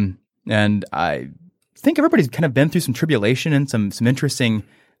 And I think everybody's kind of been through some tribulation and some interesting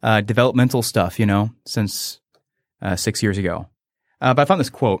developmental stuff, since 6 years ago. But I found this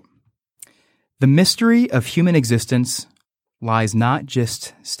quote: "The mystery of human existence lies not in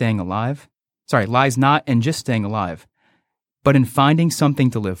just staying alive, but in finding something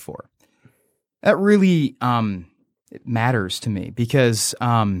to live for." That really it matters to me, because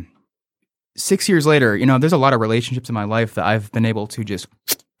 6 years later, there's a lot of relationships in my life that I've been able to just,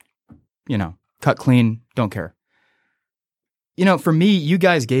 cut clean, don't care. For me, you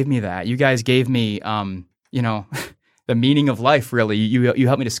guys gave me that. You guys gave me, the meaning of life, really. You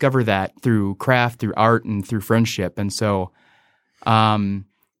helped me discover that through craft, through art, and through friendship. And so, I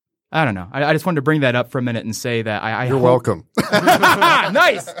don't know. I just wanted to bring that up for a minute and say that You're welcome.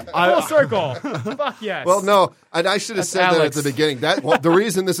 Nice. Full circle. Fuck yes. Well, no, and I should have said that at Alex. the beginning. The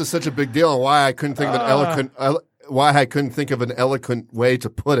reason this is such a big deal and why I couldn't think of an eloquent way to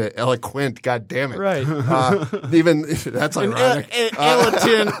put it. Eloquent, god damn it. Right. Even that's ironic.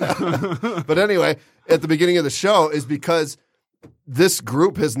 But anyway, at the beginning of the show is because this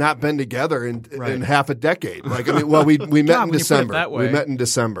group has not been together in half a decade. Like, we met God, in when you put it December. that way. We met in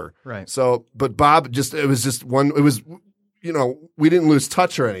December. Right. So, but Bob we didn't lose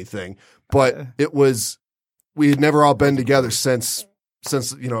touch or anything, but we had never all been together since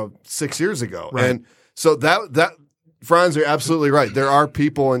 6 years ago. Right. And so that Franz, you're absolutely right. There are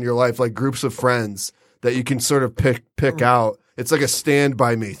people in your life, like groups of friends, that you can sort of pick out. It's like a Stand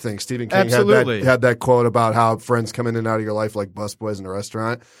By Me thing. Stephen King Absolutely. had that quote about how friends come in and out of your life like busboys in a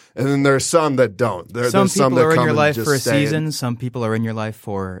restaurant. And then there's some that don't. There's some some people that are in come your and life just for a stay. season. Some people are in your life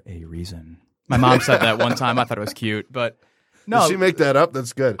for a reason. My mom said that one time. I thought it was cute, but no. Did she make that up?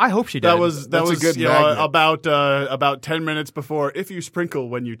 That's good. I hope she did. that was That's a good magnet. about 10 minutes before "If you sprinkle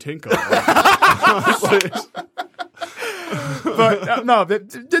when you tinkle." But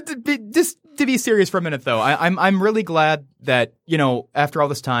just to be serious for a minute, though, I'm really glad that after all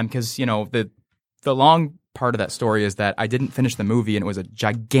this time, because the long part of that story is that I didn't finish the movie, and it was a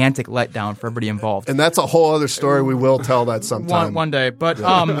gigantic letdown for everybody involved. And that's a whole other story. We will tell that sometime. One day. But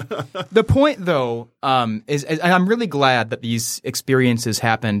the point, though, is I'm really glad that these experiences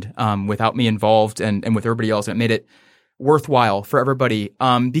happened without me involved and with everybody else, and it made it worthwhile for everybody.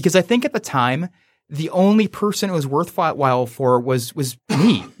 Because I think at the time, the only person it was worthwhile for was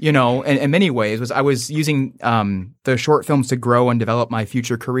me, in many ways. I was using the short films to grow and develop my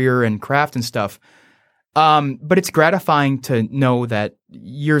future career and craft and stuff. But it's gratifying to know that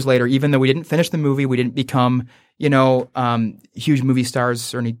years later, even though we didn't finish the movie, we didn't become, huge movie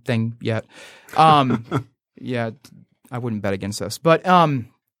stars or anything yet. Yeah, I wouldn't bet against us. But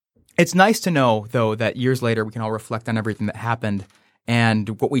it's nice to know, though, that years later we can all reflect on everything that happened. And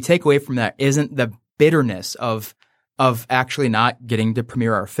what we take away from that isn't the bitterness of actually not getting to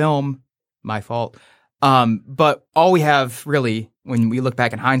premiere our film. My fault. But all we have really, when we look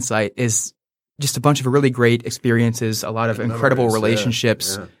back in hindsight, is just a bunch of really great experiences, a lot of incredible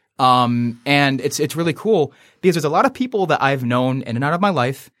relationships. Yeah. And it's really cool because there's a lot of people that I've known in and out of my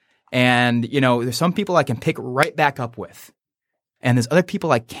life. And, there's some people I can pick right back up with. And there's other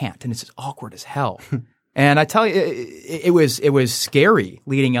people I can't. And it's just awkward as hell. And I tell you, it was scary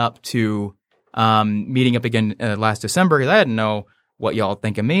leading up to meeting up again last December because I didn't know what y'all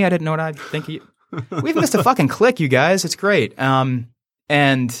think of me. I didn't know what I'd think of you. We've missed a fucking click, you guys. It's great. And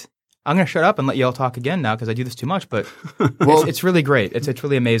I'm going to shut up and let y'all talk again now because I do this too much. But it's really great. It's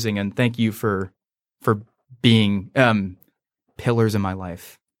really amazing. And thank you for being pillars in my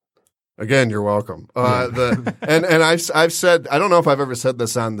life. Again, you're welcome. And I've said, I don't know if I've ever said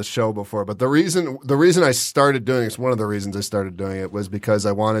this on the show before, but the reason I started doing it, one of the reasons I started doing it was because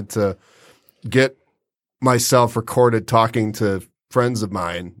I wanted to get myself recorded talking to friends of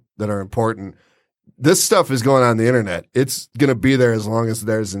mine that are important. This stuff is going on the internet. It's going to be there as long as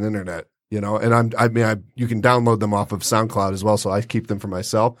there's an internet, and you can download them off of SoundCloud as well. So I keep them for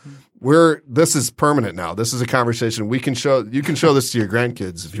myself. This is permanent now. This is a conversation you can show this to your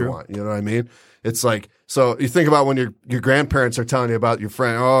grandkids if you want. You know what I mean? It's like, so you think about when your grandparents are telling you about your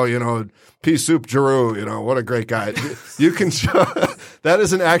friend, Pea Soup Giroux, what a great guy. You can show, that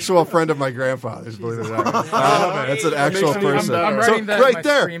is an actual friend of my grandfather's, believe it or not. That's an actual person. I'm writing that right in my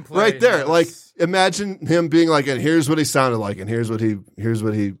there, screenplay, right there. yes. Like, imagine him being like, and here's what he sounded like, and here's what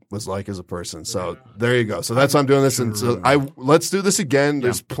he was like as a person. So there you go. So that's why I'm doing this. And so let's do this again.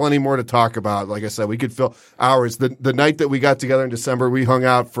 There's plenty more to talk about. Like I said, we could fill hours. The night that we got together in December, we hung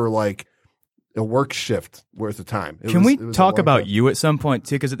out for like a work shift worth of time. Can we talk about you at some point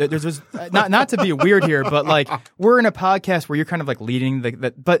too? Because there's not to be weird here, but like we're in a podcast where you're kind of like leading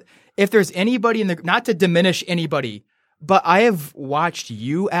but if there's anybody not to diminish anybody, but I have watched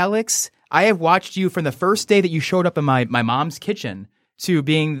you, Alex. I have watched you from the first day that you showed up in my mom's kitchen to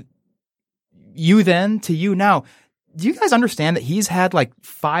being you then to you now. Do you guys understand that he's had like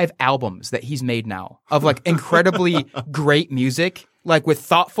 5 albums that he's made now of like incredibly great music, like with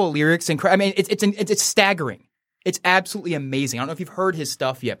thoughtful lyrics and it's staggering. It's absolutely amazing. I don't know if you've heard his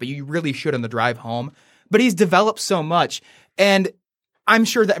stuff yet, but you really should on the drive home. But he's developed so much, and I'm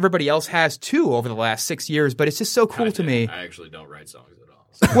sure that everybody else has too over the last 6 years. But it's just so cool to me. I actually don't write songs at all.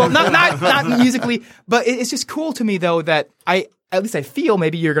 So. Well, not musically, but it's just cool to me though that at least I feel,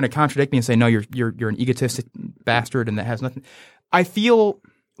 maybe you're going to contradict me and say, no, you're an egotistic bastard and that has nothing. I feel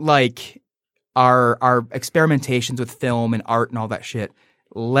like our experimentations with film and art and all that shit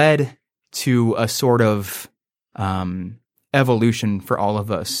led to a sort of evolution for all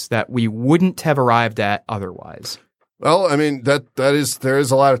of us that we wouldn't have arrived at otherwise. Well, I mean, there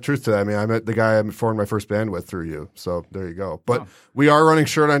is a lot of truth to that. I mean, I met the guy I formed my first band with through you. So there you go. But we are running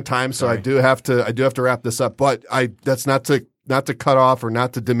short on time, so I do have to wrap this up. But that's not to cut off or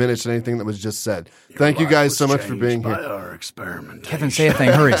not to diminish anything that was just said. Thank you guys so much for being here. Our experiment. Kevin, say a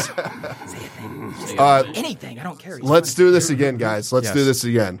thing. Hurry. Say a thing. Anything. I don't care. Let's do this again, guys. Let's do this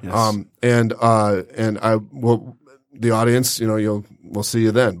again. Yes. And I will, the audience, we'll see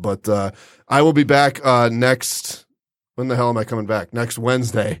you then. But I will be back next. When the hell am I coming back? Next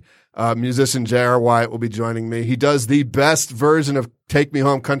Wednesday. Musician J.R. Wyatt will be joining me. He does the best version of Take Me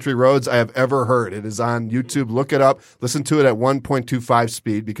Home Country Roads I have ever heard. It is on YouTube. Look it up. Listen to it at 1.25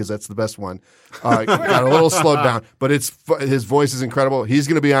 speed because that's the best one. Got a little slowed down, but his voice is incredible. He's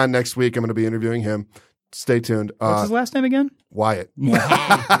going to be on next week. I'm going to be interviewing him. Stay tuned. What's his last name again? Wyatt.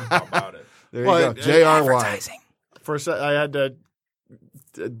 How about it? There you go. J.R. Wyatt. First, I had to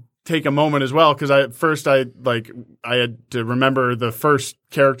take a moment as well because I had to remember the first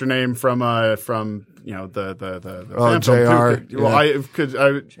character name from the fan film. JR. Well,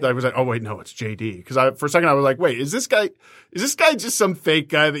 I was like, oh wait, no, it's JD. Because for a second I was like, wait, is this guy just some fake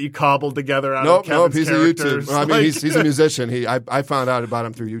guy that you cobbled together out of Kevin's he's characters? a YouTube. Well, I mean, he's a musician. I found out about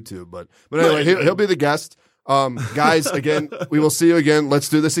him through YouTube, but anyway, he'll be the guest. Guys, again, we will see you again. Let's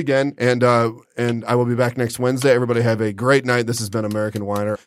do this again, and I will be back next Wednesday. Everybody have a great night. This has been American Whiner.